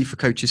are key for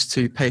coaches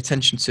to pay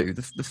attention to.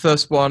 The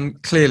first one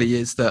clearly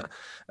is that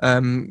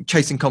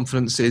chasing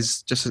confidence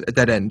is just a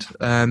dead end.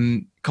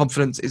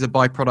 Confidence is a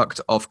byproduct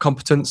of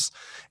competence.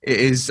 It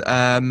is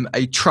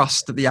a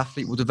trust that the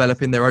athlete will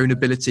develop in their own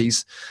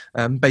abilities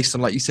based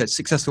on, like you said,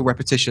 successful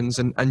repetitions.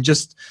 And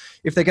just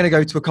if they're going to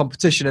go to a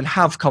competition and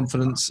have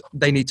confidence,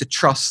 they need to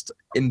trust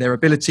in their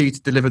ability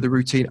to deliver the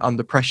routine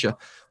under pressure.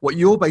 What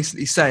you're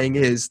basically saying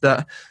is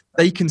that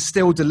they can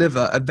still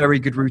deliver a very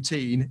good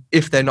routine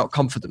if they're not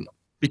confident.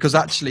 because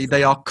actually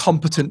they are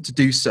competent to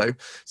do so.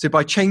 So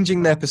by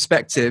changing their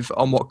perspective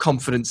on what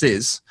confidence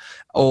is,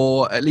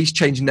 or at least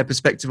changing their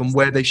perspective on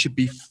where they should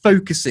be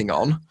focusing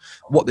on,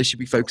 what they should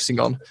be focusing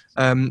on,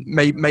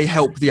 may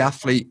help the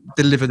athlete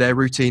deliver their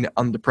routine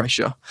under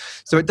pressure.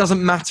 So it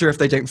doesn't matter if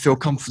they don't feel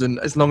confident,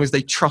 as long as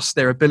they trust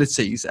their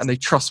abilities and they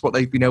trust what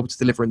they've been able to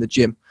deliver in the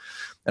gym.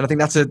 And I think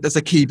that's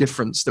a key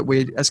difference, that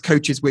we as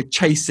coaches, we're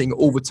chasing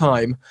all the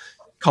time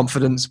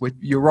confidence.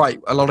 You're right,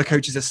 a lot of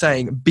coaches are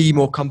saying be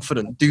more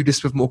confident, do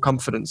this with more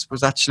confidence,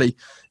 because actually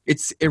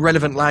it's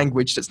irrelevant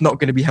language that's not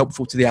going to be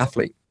helpful to the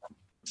athlete.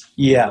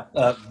 Yeah,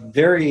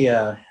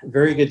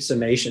 very good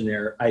summation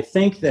there. I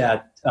think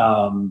that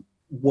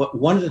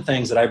one of the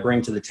things that I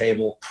bring to the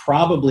table,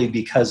 probably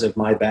because of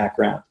my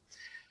background,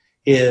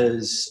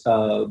 is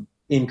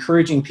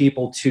encouraging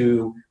people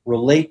to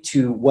relate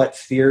to what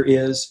fear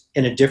is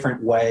in a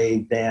different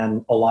way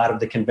than a lot of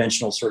the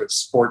conventional sort of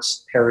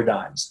sports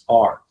paradigms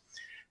are.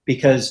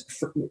 Because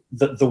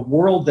the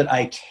world that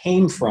I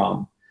came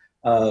from,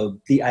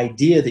 the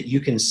idea that you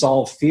can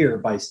solve fear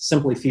by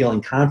simply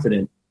feeling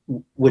confident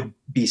would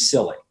be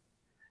silly.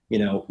 You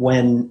know,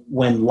 when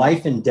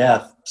life and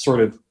death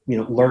sort of,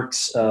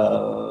 lurks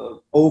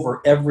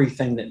over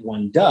everything that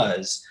one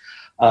does,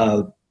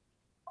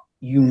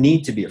 you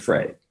need to be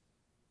afraid,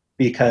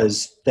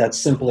 because that's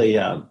simply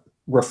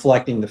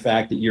reflecting the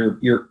fact that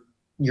you're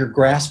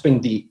grasping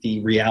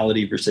the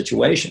reality of your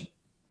situation.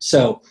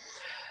 So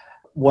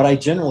what I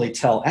generally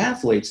tell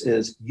athletes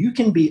is you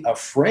can be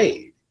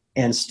afraid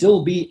and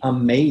still be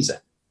amazing.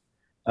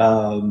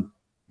 When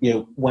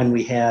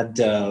we had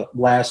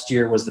last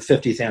year was the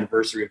 50th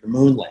anniversary of the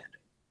moon landing.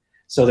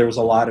 So there was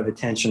a lot of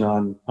attention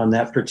on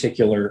that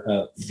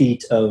particular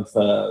feat of,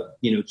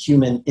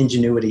 human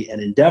ingenuity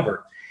and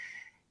endeavor.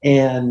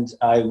 And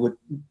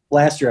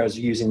last year I was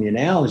using the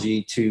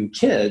analogy to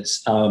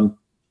kids. Do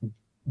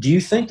you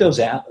think those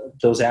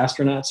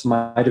astronauts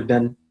might have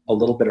been a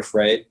little bit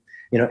afraid?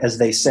 As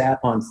they sat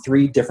on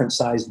 3 different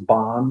sized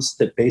bombs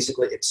that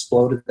basically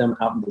exploded them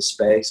out into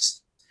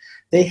space.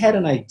 They had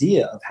an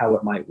idea of how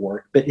it might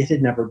work, but it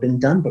had never been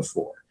done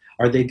before.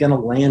 Are they going to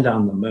land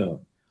on the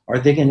moon? Are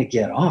they going to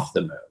get off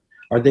the moon?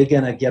 Are they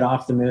going to get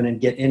off the moon and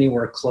get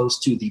anywhere close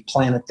to the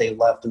planet they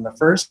left in the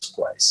first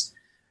place?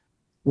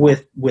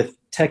 With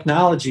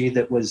technology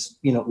that was,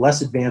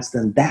 less advanced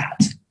than that,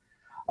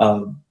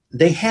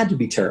 they had to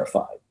be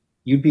terrified.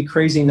 You'd be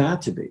crazy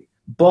not to be.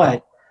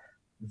 But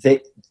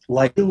they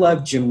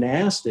loved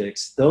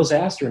gymnastics. Those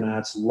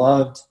astronauts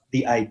loved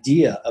the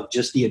idea of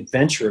just the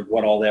adventure of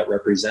what all that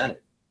represented.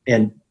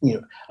 And,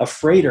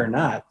 afraid or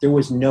not, there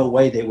was no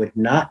way they would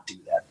not do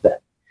that thing.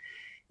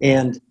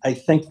 And I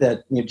think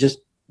that, just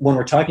when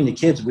we're talking to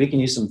kids, we can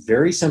use some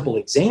very simple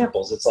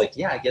examples. It's like,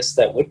 yeah, I guess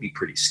that would be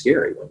pretty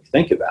scary when you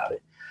think about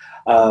it.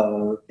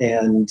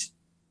 And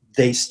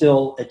they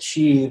still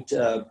achieved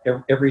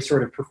every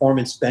sort of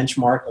performance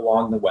benchmark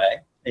along the way.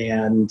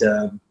 And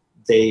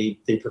they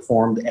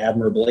performed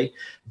admirably,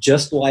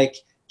 just like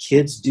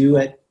kids do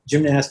at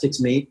gymnastics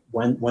meet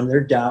when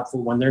they're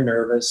doubtful, when they're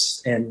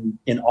nervous, and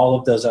in all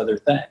of those other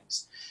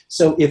things.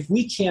 So if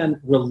we can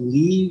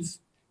relieve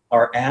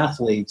our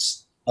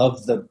athletes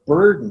of the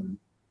burden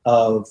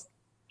of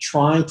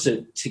trying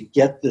to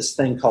get this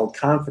thing called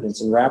confidence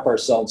and wrap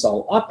ourselves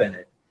all up in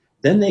it,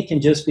 then they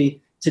can just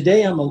be,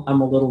 today I'm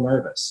a little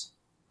nervous.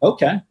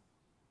 Okay.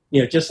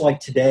 Just like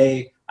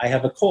today I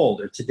have a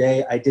cold, or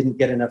today I didn't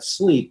get enough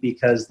sleep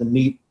because the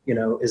meet,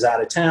 is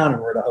out of town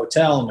and we're at a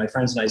hotel and my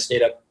friends and I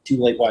stayed up too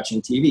late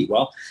watching TV.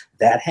 Well,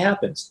 that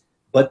happens,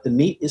 but the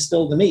meet is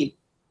still the meet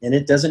and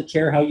it doesn't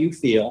care how you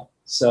feel.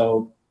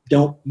 So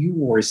don't you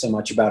worry so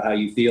much about how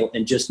you feel,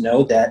 and just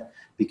know that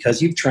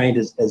because you've trained,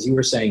 as you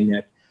were saying,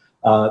 Nick,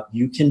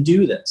 you can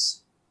do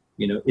this.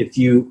 If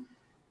you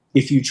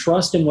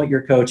trust in what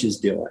your coach is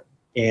doing,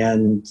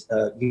 and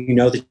you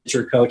know that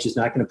your coach is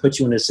not going to put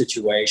you in a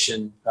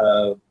situation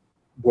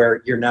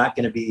where you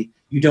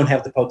don't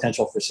have the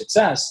potential for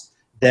success,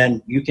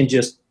 then you can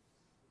just,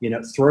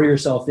 throw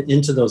yourself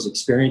into those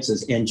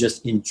experiences and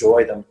just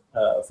enjoy them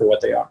for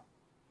what they are.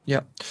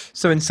 Yeah.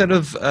 So instead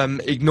of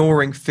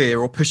ignoring fear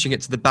or pushing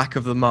it to the back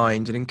of the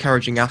mind and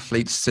encouraging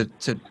athletes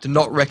to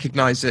not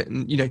recognize it,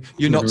 and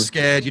you're not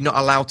scared, you're not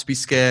allowed to be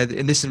scared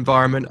in this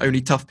environment,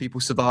 only tough people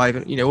survive,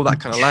 and all that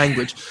kind of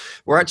language,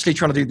 we're actually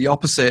trying to do the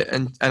opposite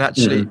and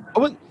actually I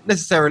wouldn't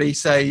necessarily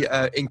say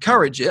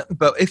encourage it,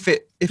 but if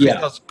it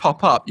does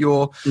pop up,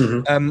 you're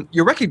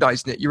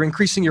recognizing it, you're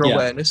increasing your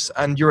awareness,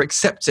 and you're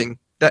accepting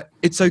that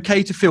it's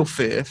okay to feel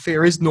fear.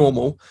 Fear is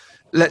normal.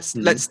 Let's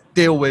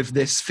deal with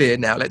this fear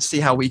now. Let's see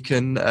how we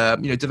can,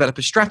 develop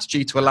a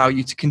strategy to allow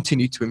you to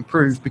continue to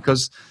improve.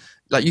 Because,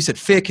 like you said,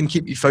 fear can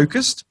keep you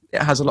focused.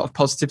 It has a lot of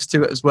positives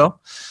to it as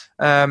well,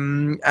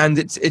 and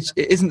it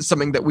isn't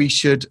something that we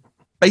should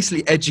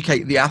basically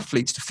educate the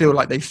athletes to feel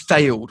like they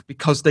failed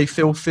because they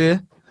feel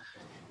fear.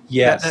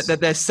 Yes,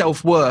 that their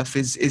self-worth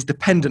is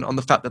dependent on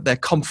the fact that they're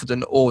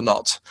confident or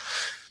not.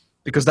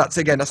 Because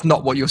that's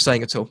not what you're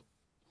saying at all.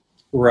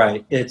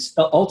 Right. It's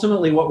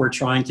ultimately what we're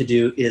trying to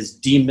do is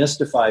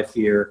demystify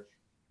fear,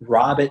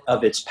 rob it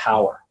of its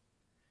power.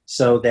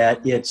 so that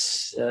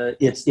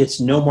it's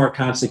no more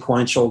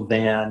consequential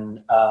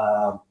than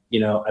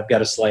I've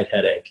got a slight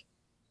headache.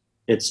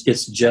 It's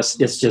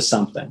just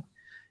something,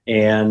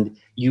 and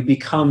you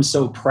become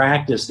so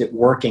practiced at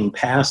working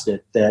past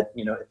it that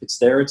if it's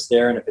there, it's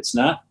there, and if it's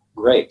not,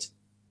 great.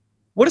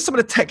 What are some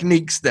of the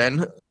techniques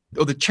then,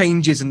 or the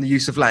changes in the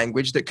use of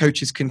language that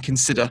coaches can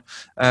consider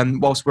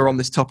whilst we're on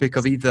this topic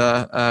of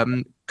either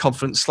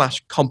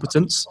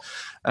confidence/competence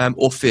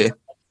or fear? Are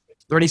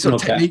there any sort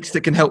of techniques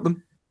that can help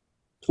them?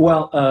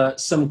 Well,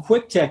 some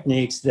quick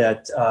techniques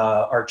that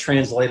are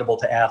translatable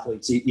to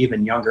athletes,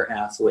 even younger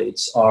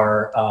athletes,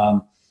 are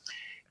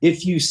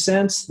if you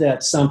sense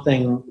that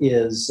something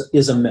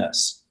is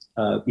amiss,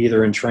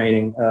 either in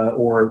training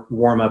or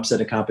warm-ups at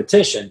a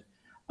competition,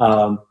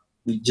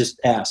 you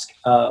just ask,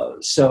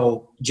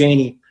 so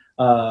Janie,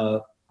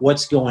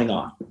 what's going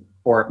on?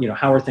 Or,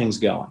 how are things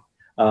going?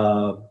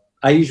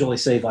 I usually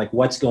say, like,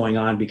 what's going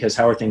on, because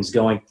how are things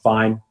going?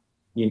 Fine.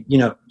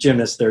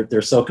 Gymnasts,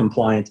 they're so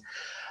compliant.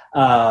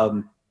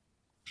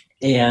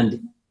 And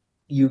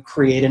you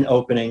create an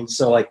opening.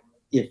 So, like,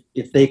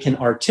 if they can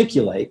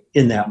articulate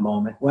in that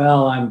moment,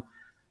 well, I'm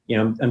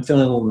feeling a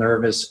little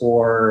nervous,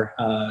 or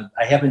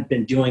I haven't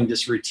been doing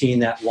this routine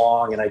that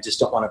long, and I just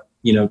don't want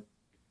to,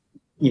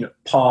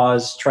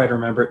 pause, try to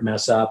remember it,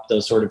 mess up,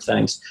 those sort of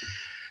things.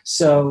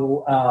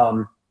 So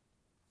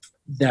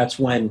that's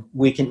when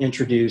we can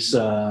introduce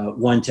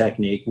one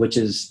technique, which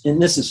is,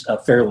 and this is a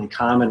fairly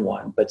common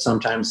one, but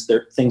sometimes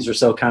things are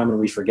so common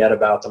we forget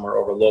about them or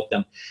overlook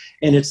them.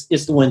 And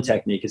it's the win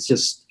technique. It's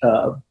just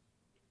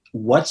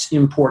what's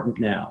important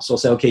now. So I'll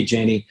say, okay,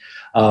 Janie,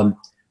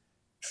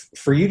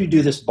 for you to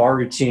do this bar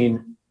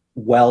routine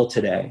well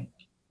today,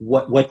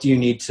 what do you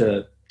need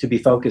to be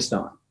focused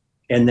on?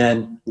 And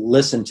then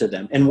listen to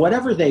them. And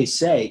whatever they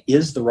say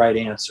is the right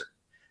answer.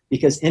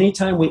 Because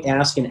anytime we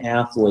ask an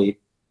athlete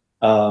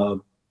a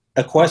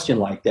question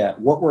like that,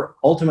 what we're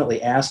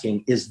ultimately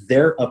asking is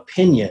their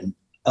opinion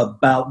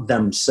about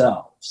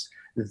themselves.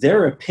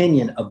 Their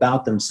opinion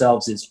about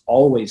themselves is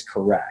always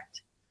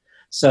correct.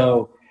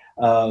 So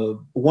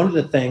one of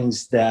the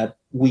things that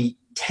we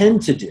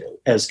tend to do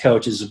as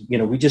coaches,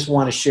 we just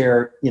want to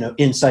share,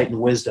 insight and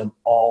wisdom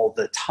all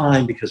the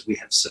time because we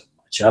have so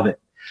much of it.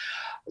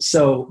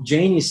 So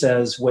Janie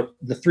says what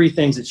the three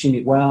things that she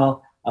needs.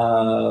 Well,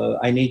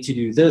 I need to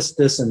do this,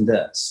 this, and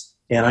this.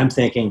 And I'm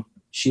thinking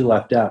she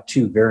left out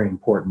two very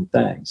important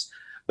things.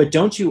 But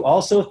don't you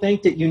also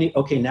think that you need,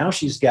 okay, now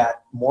she's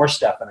got more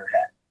stuff in her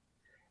head.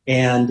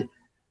 And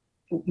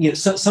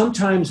so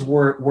sometimes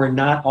we're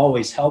not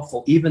always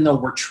helpful, even though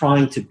we're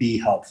trying to be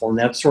helpful. And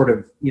that's sort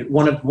of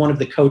one of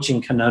the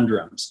coaching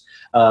conundrums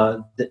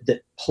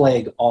that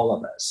plague all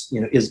of us,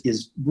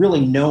 is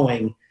really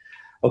knowing,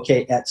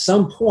 okay, at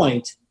some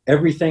point,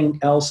 everything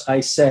else I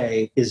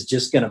say is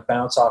just going to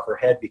bounce off her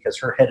head because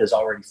her head is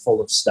already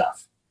full of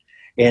stuff.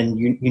 And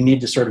you need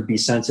to sort of be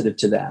sensitive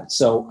to that.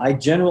 So I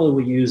generally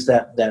will use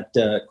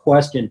that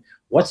question,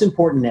 what's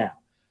important now?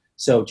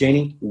 So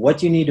Janie, what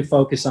do you need to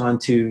focus on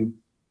to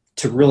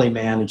really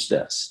manage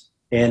this?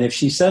 And if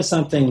she says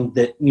something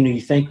that,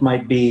 you think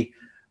might be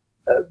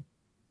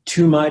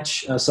too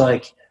much, it's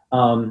like,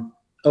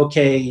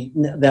 okay,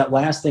 that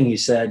last thing you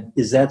said,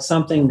 is that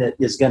something that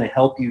is going to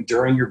help you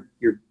during your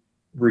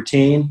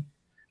routine?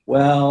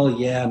 Well,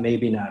 yeah,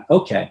 maybe not.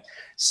 Okay.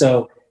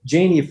 So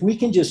Janie, if we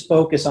can just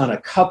focus on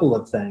a couple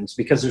of things,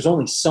 because there's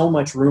only so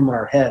much room in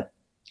our head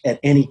at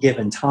any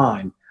given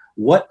time,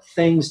 what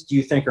things do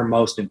you think are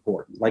most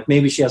important? Like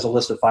maybe she has a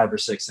list of 5 or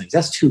 6 things.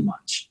 That's too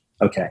much.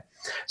 Okay.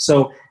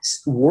 So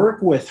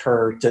work with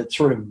her to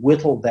sort of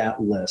whittle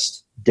that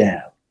list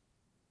down.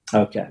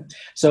 Okay.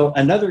 So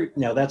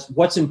that's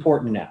what's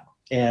important now.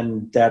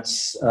 And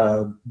that's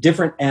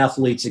different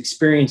athletes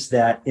experience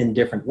that in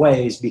different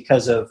ways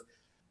because of,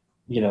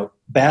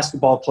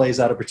 basketball plays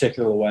out a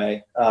particular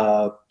way,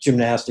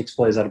 gymnastics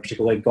plays out a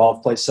particular way,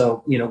 golf plays.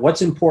 So,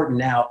 what's important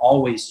now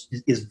always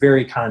is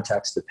very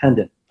context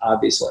dependent,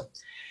 obviously.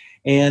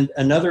 And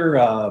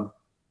another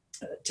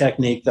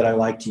technique that I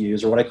like to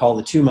use are what I call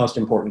the 2 most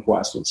important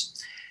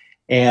questions.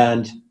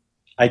 And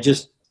I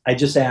just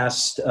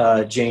asked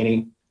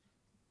Janie,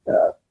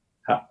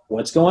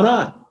 what's going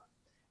on?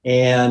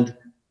 And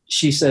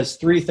she says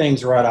 3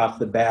 things right off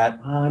the bat.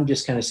 I'm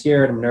just kind of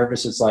scared. I'm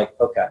nervous. It's like,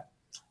 okay.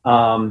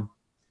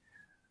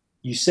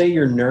 You say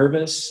you're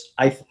nervous.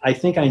 I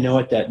think I know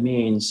what that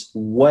means.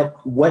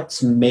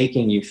 What's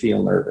making you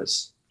feel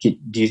nervous? Do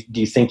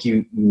you think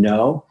you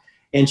know?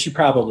 And she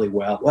probably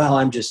will. Well,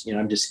 I'm just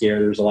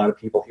scared. There's a lot of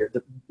people here.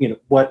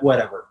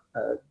 Whatever.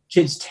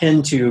 Kids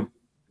tend to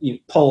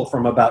pull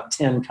from about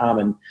 10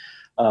 common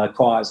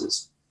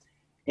causes.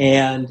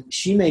 And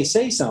she may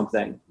say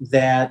something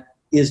that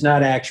is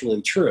not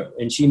actually true.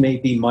 And she may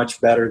be much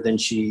better than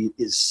she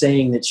is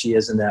saying that she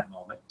is in that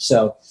moment.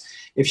 So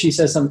if she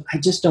says something, I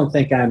just don't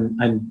think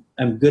I'm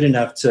good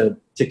enough to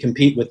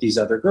compete with these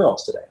other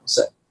girls today, I'll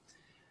say.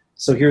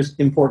 So here's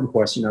important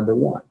question number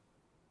 1.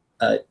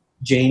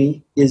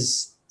 Janie,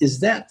 is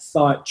that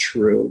thought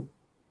true?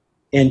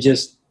 And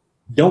just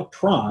don't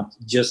prompt,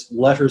 just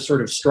let her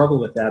sort of struggle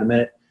with that a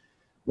minute.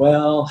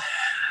 Well,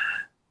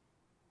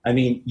 I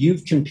mean,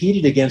 you've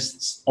competed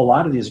against a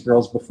lot of these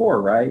girls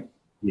before, right?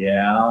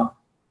 Yeah.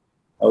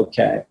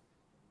 Okay.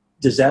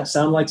 Does that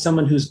sound like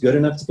someone who's good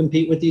enough to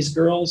compete with these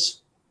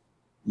girls?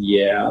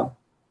 Yeah.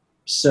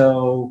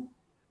 So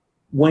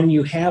when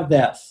you have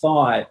that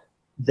thought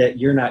that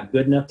you're not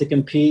good enough to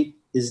compete,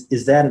 is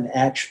that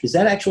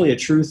actually a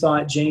true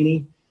thought,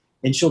 Janie?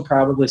 And she'll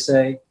probably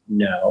say,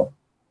 no.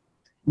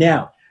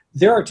 Now,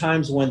 there are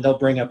times when they'll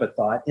bring up a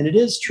thought and it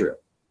is true.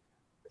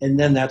 And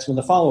then that's when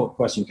the follow-up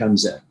question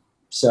comes in.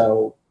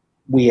 So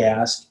we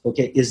ask,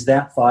 okay, is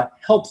that thought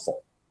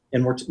helpful?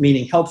 And we're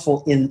meaning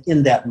helpful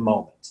in that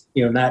moment,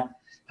 not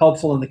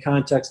helpful in the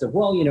context of,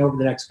 well, over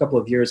the next couple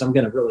of years, I'm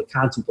going to really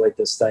contemplate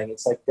this thing.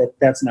 It's like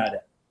that's not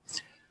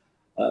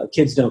it.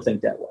 Kids don't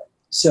think that way.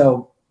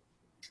 So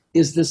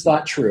is this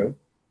thought true?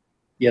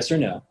 Yes or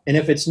no? And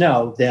if it's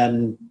no,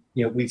 then,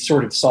 we've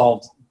sort of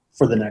solved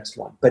for the next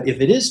one. But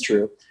if it is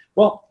true,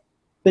 well,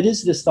 but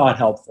is this thought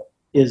helpful?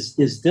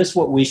 Is this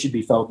what we should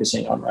be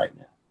focusing on right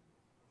now?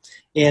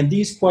 And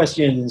these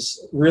questions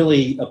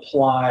really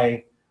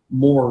apply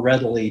more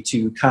readily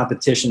to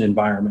competition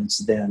environments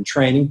than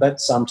training, but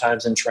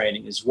sometimes in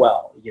training as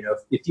well.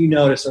 If you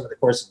notice over the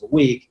course of a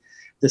week,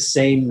 the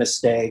same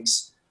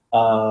mistakes,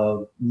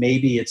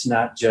 maybe it's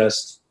not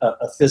just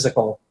a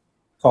physical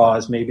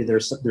cause, maybe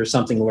there's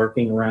something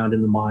lurking around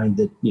in the mind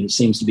that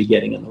seems to be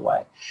getting in the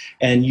way.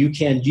 And you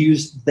can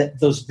use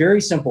those very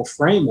simple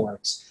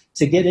frameworks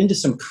to get into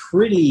some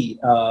pretty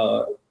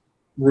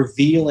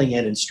revealing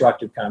and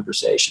instructive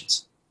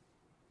conversations.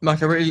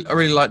 Mike, I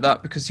really like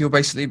that, because you're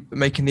basically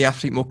making the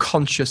athlete more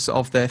conscious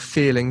of their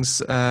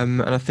feelings,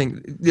 and I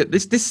think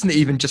this isn't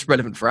even just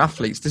relevant for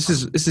athletes. This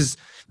is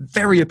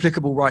very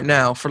applicable right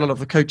now for a lot of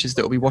the coaches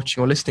that will be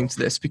watching or listening to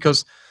this,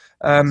 because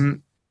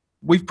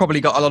we've probably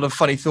got a lot of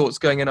funny thoughts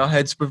going in our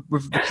heads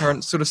with the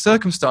current sort of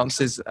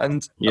circumstances,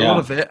 and a lot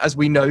of it, as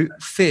we know,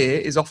 fear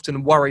is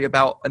often worry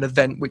about an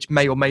event which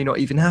may or may not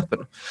even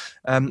happen.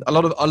 A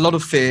lot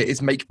of fear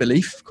is make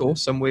belief, of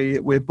course, and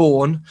we're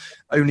born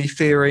only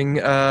fearing.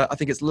 I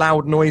think it's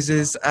loud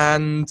noises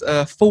and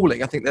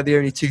falling. I think they're the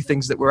only two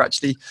things that we're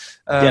actually,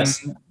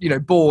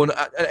 born.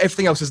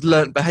 Everything else is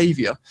learnt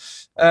behaviour.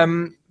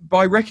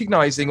 By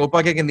recognizing, or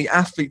by getting the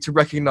athlete to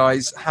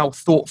recognize how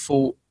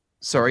helpful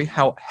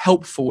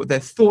their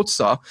thoughts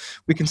are,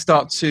 we can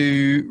start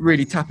to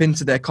really tap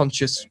into their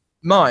conscious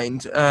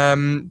mind,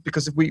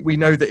 because if we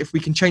know that if we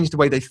can change the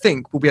way they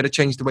think, we'll be able to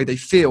change the way they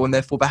feel and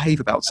therefore behave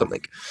about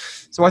something.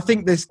 So I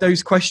think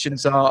those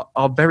questions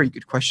are very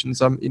good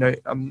questions. I'm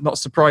not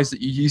surprised that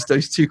you use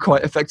those two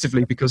quite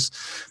effectively, because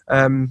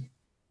they're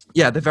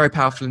very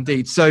powerful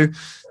indeed. So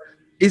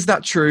is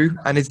that true,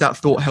 and is that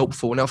thought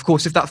helpful? Now, of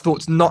course, if that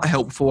thought's not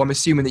helpful, I'm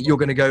assuming that you're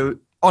going to go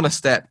on a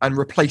step and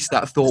replace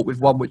that thought with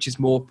one which is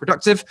more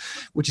productive,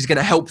 which is going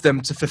to help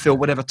them to fulfill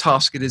whatever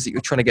task it is that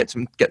you're trying to get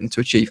them to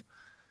achieve.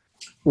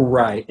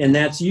 Right. And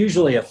that's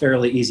usually a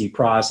fairly easy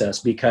process,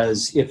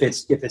 because if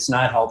it's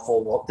not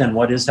helpful, well, then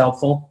what is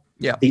helpful?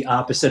 Yeah. The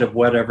opposite of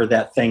whatever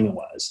that thing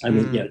was. I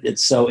mean,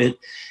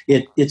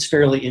 it's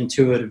fairly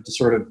intuitive to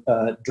sort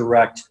of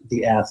direct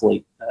the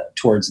athlete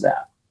towards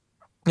that.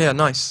 Yeah,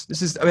 nice.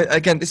 This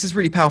is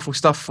really powerful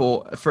stuff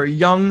for a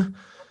young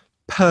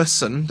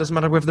person. Doesn't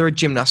matter whether they're a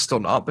gymnast or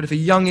not, but if a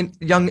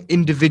young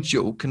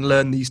individual can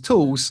learn these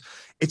tools,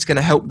 it's going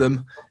to help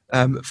them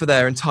for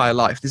their entire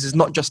life. This is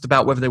not just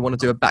about whether they want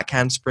to do a back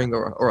handspring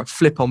or a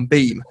flip on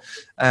beam.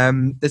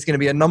 There's going to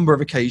be a number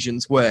of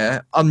occasions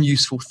where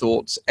unuseful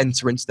thoughts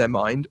enter into their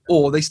mind,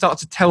 or they start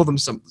to tell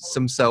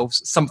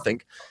themselves something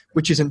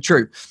which isn't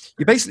true.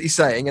 You're basically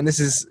saying, and this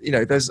is,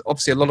 there's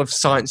obviously a lot of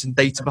science and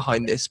data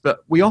behind this, but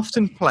we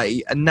often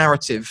play a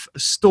narrative, a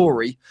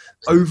story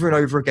over and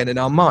over again in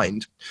our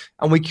mind.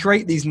 And we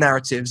create these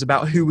narratives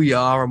about who we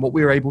are and what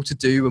we're able to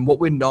do and what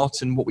we're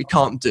not and what we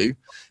can't do.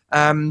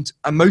 And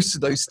most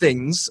of those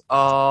things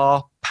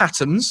are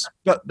patterns,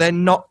 but they're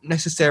not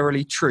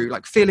necessarily true.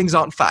 Like, feelings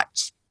aren't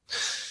facts.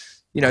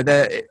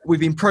 We've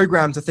been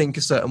programmed to think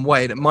a certain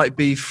way, and it might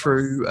be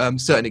through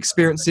certain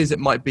experiences. It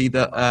might be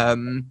that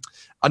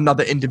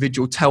another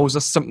individual tells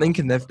us something,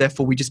 and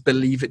therefore we just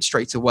believe it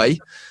straight away.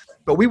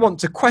 But we want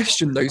to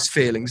question those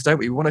feelings, don't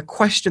we? We want to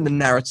question the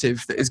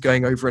narrative that is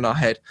going over in our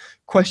head,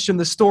 question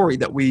the story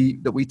that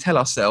we tell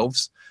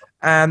ourselves,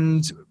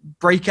 and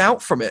break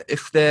out from it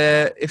if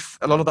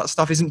a lot of that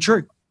stuff isn't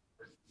true.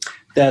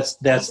 That's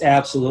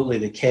absolutely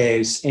the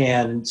case,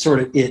 and sort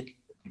of it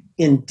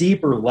in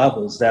deeper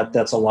levels.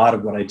 That's a lot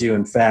of what I do.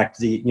 In fact,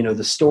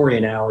 the story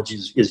analogy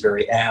is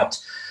very apt.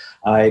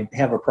 I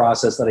have a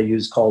process that I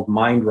use called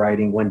mind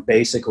writing, when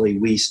basically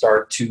we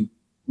start to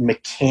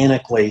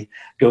mechanically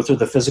go through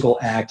the physical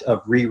act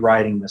of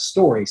rewriting the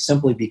story,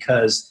 simply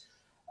because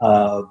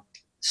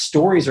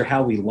stories are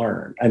how we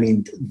learn. I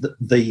mean,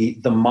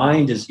 the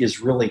mind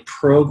is really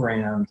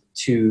programmed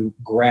to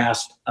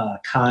grasp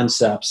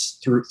concepts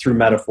through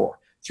metaphor,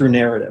 through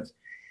narrative.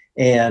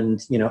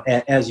 And,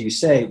 as you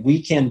say,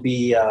 we can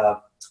be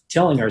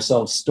telling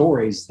ourselves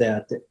stories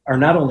that are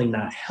not only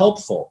not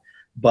helpful,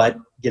 but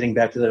getting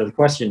back to that other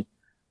question,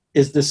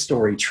 is this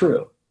story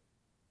true?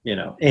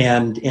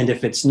 and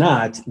if it's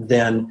not,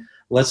 then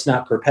let's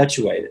not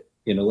perpetuate it.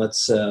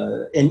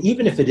 And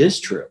even if it is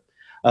true,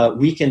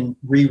 we can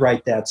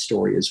rewrite that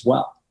story as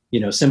well.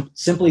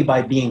 Simply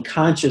by being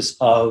conscious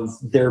of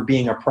there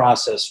being a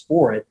process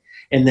for it,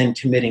 and then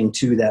committing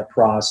to that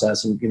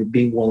process, and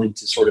being willing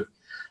to sort of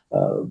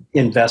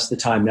invest the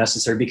time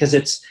necessary, because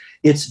it's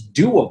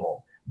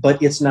doable,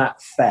 but it's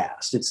not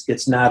fast.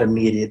 It's not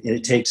immediate, and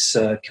it takes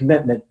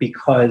commitment,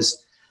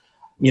 because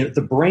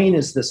the brain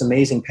is this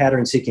amazing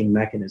pattern-seeking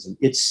mechanism.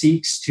 It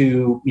seeks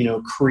to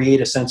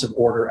create a sense of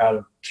order out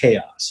of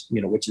chaos,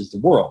 which is the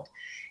world,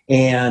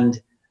 and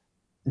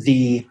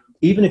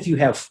even if you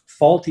have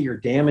faulty or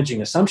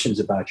damaging assumptions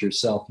about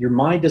yourself, your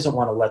mind doesn't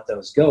want to let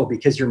those go,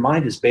 because your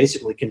mind has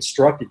basically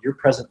constructed your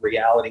present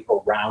reality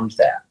around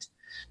that.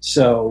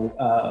 So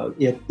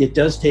it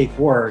does take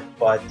work,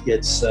 but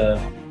it's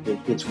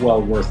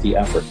well worth the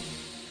effort.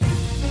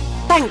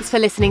 Thanks for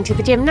listening to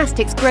the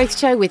Gymnastics Growth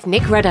Show with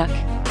Nick Ruddock.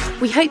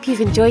 We hope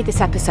you've enjoyed this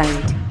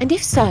episode, and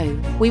if so,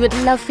 we would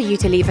love for you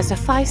to leave us a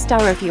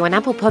 5-star review on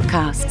Apple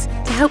Podcasts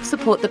to help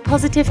support the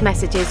positive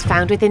messages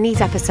found within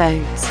these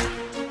episodes.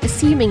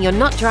 Assuming you're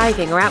not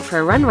driving or out for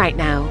a run right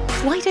now,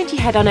 why don't you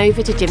head on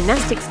over to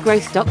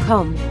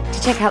gymnasticsgrowth.com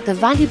to check out the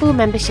valuable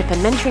membership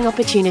and mentoring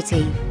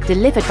opportunity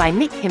delivered by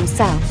Nick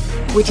himself,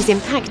 which is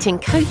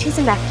impacting coaches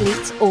and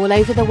athletes all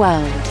over the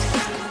world.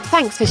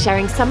 Thanks for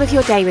sharing some of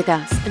your day with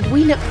us, and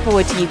we look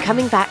forward to you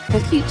coming back for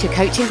future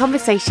coaching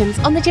conversations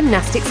on the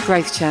Gymnastics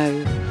Growth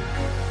Show.